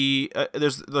interesting.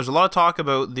 There's a lot of talk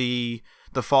about the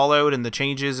fallout and the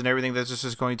changes and everything that this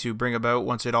is going to bring about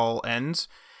once it all ends.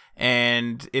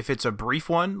 And if it's a brief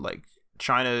one, like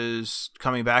China's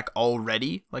coming back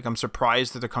already, like, I'm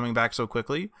surprised that they're coming back so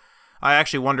quickly. I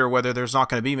actually wonder whether there's not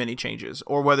going to be many changes,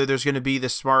 or whether there's going to be the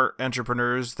smart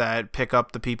entrepreneurs that pick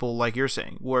up the people, like you're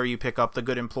saying, where you pick up the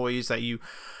good employees that you,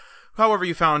 however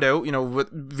you found out,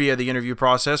 via the interview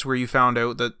process, where you found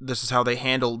out that this is how they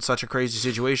handled such a crazy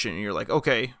situation. And you're like,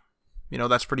 okay,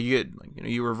 that's pretty good. Like,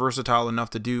 you were versatile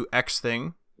enough to do X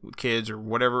thing with kids or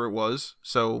whatever it was.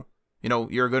 So,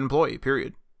 you're a good employee,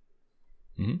 period.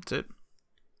 Mm-hmm. That's it.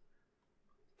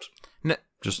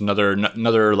 Just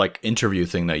another like interview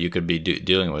thing that you could be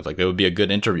dealing with. Like, it would be a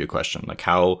good interview question. Like,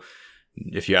 how,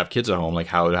 if you have kids at home, like,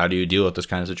 how do you deal with this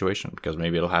kind of situation? Because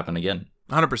maybe it'll happen again.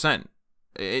 100%.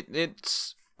 You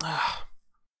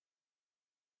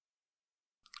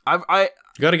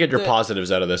got to get your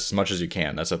positives out of this as much as you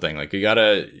can. That's the thing. Like, you got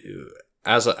to,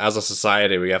 as a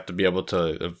society, we have to be able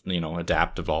to,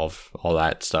 adapt, evolve, all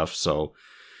that stuff. So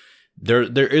there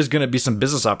is going to be some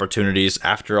business opportunities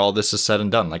after all this is said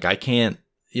and done. Like, I can't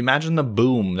imagine the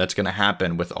boom that's going to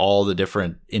happen with all the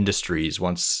different industries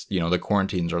once, the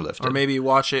quarantines are lifted. Or maybe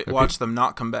watch them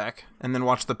not come back, and then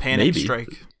watch the panic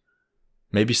strike.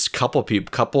 Maybe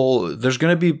couple. There's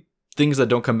going to be things that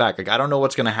don't come back. Like, I don't know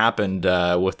what's going to happen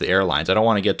with the airlines. I don't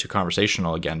want to get too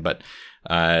conversational again, but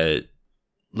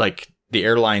like, the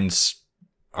airlines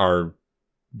are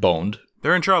boned.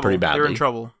 They're in trouble. Pretty badly. They're in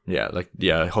trouble.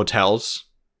 Yeah, hotels,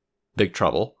 big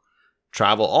trouble.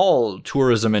 Travel, all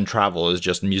tourism and travel is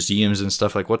just museums and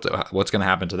stuff. Like, what's going to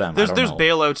happen to them? There's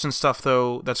bailouts and stuff,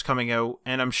 though, that's coming out,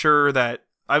 and I'm sure that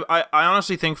I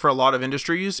honestly think for a lot of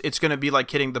industries, it's going to be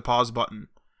like hitting the pause button.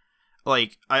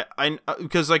 Like,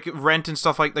 because, like, rent and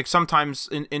stuff, like sometimes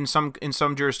in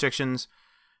some jurisdictions,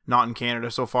 not in Canada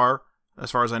so far,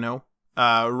 as far as I know,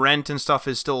 rent and stuff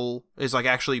is like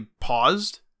actually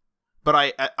paused.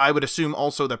 But I would assume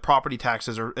also that property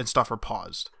taxes and stuff are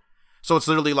paused. So it's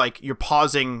literally like you're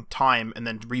pausing time and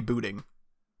then rebooting.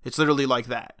 It's literally like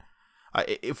that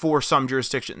for some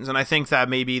jurisdictions. And I think that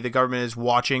maybe the government is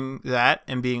watching that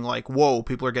and being like, whoa,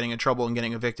 people are getting in trouble and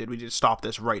getting evicted. We need to stop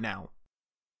this right now.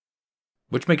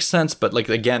 Which makes sense. But, like,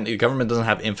 again, the government doesn't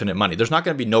have infinite money. There's not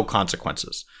going to be no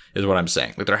consequences, is what I'm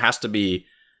saying. Like, there has to be.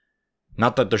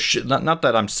 Not that not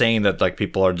that I'm saying that, like,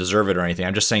 people are deserved or anything.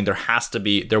 I'm just saying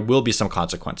there will be some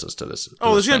consequences to this.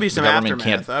 There's going to be some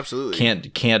aftermath. Absolutely.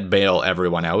 Can't bail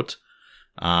everyone out.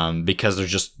 because they're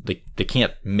just they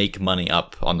can't make money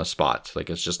up on the spot. Like,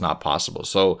 it's just not possible.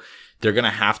 So they're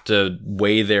gonna have to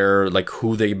weigh their, like,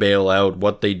 who they bail out,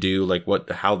 what they do, like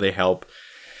how they help.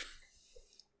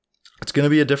 It's gonna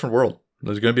be a different world.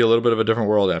 There's gonna be a little bit of a different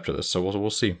world after this. So we'll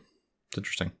see. It's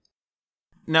interesting.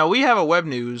 Now we have a web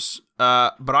news,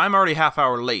 but I'm already half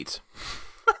hour late.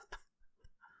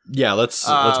 Yeah, let's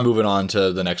move it on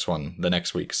to the next one, the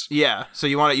next week's. Yeah, so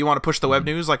you want to push the web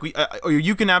news? Like,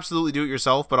 you can absolutely do it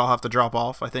yourself, but I'll have to drop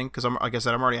off, I think, because like I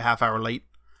said, I'm already a half hour late.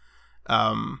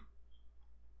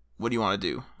 What do you want to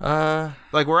do?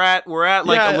 Like, we're at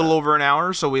like a little over an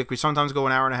hour, so we sometimes go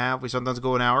an hour and a half, we sometimes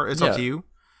go an hour. It's up to you.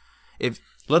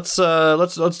 Let's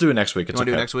do it next week. You want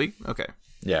to do it next week? Okay.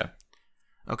 Yeah.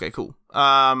 Okay, cool.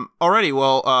 Alrighty,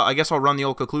 well, I guess I'll run the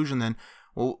old conclusion then.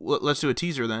 Well, let's do a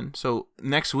teaser then. So,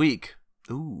 next week,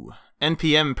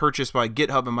 NPM purchased by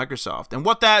GitHub and Microsoft. And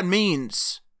what that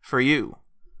means for you.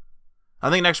 I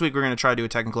think next week we're going to try to do a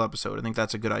technical episode. I think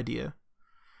that's a good idea.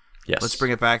 Yes. Let's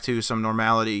bring it back to some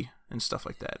normality and stuff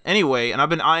like that. Anyway, and I've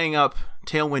been eyeing up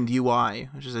Tailwind UI,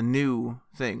 which is a new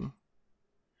thing.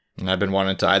 And I've been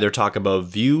wanting to either talk about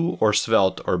Vue or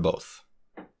Svelte or both.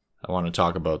 I want to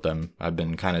talk about them. I've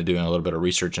been kind of doing a little bit of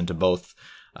research into both.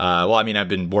 Well, I mean, I've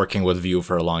been working with Vue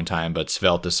for a long time, but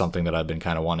Svelte is something that I've been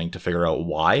kind of wanting to figure out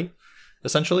why,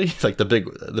 essentially. Like, the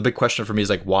big question for me is,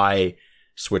 like, why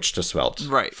switch to Svelte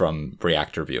from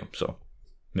React or Vue? So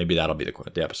maybe that'll be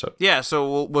the episode. Yeah,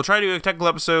 so we'll try to do a technical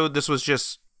episode. This was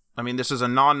just, I mean, this is a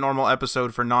non-normal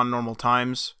episode for non-normal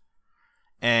times.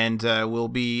 And we'll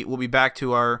be back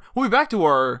to our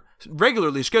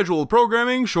regularly scheduled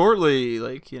programming shortly.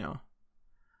 Like, you know.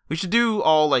 We should do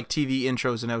all, like, TV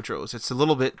intros and outros. It's a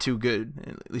little bit too good,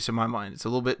 at least in my mind. It's a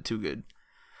little bit too good.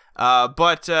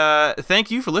 But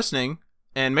thank you for listening.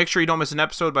 And make sure you don't miss an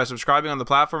episode by subscribing on the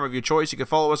platform of your choice. You can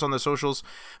follow us on the socials.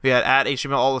 We at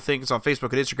HTML All the Things on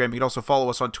Facebook and Instagram. You can also follow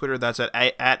us on Twitter. That's at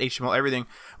HTML Everything.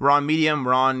 We're on Medium.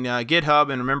 We're on GitHub.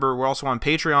 And remember, we're also on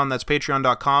Patreon. That's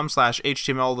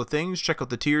patreon.com/HTML All the Things. Check out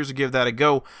the tiers and give that a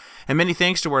go. And many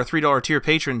thanks to our $3 tier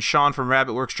patron, Sean from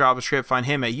RabbitWorks JavaScript. Find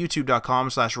him at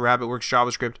youtube.com/RabbitWorks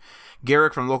JavaScript.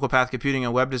 Garrick from Local Path Computing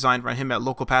and Web Design. Find him at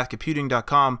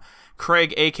localpathcomputing.com.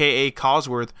 Craig, a.k.a.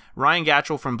 Cosworth. Ryan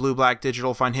Gatchell from Blue Black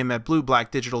Digital. Find him at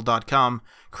blueblackdigital.com.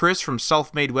 Chris from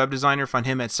Self-Made Web Designer. Find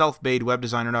him at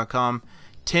selfmadewebdesigner.com.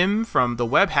 Tim from The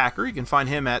Web Hacker. You can find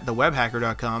him at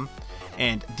thewebhacker.com.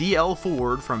 And DL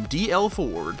Ford from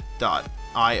dlford.io.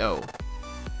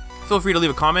 Feel free to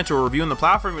leave a comment or a review on the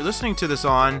platform you're listening to this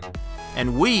on.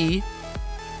 And we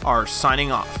are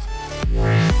signing off.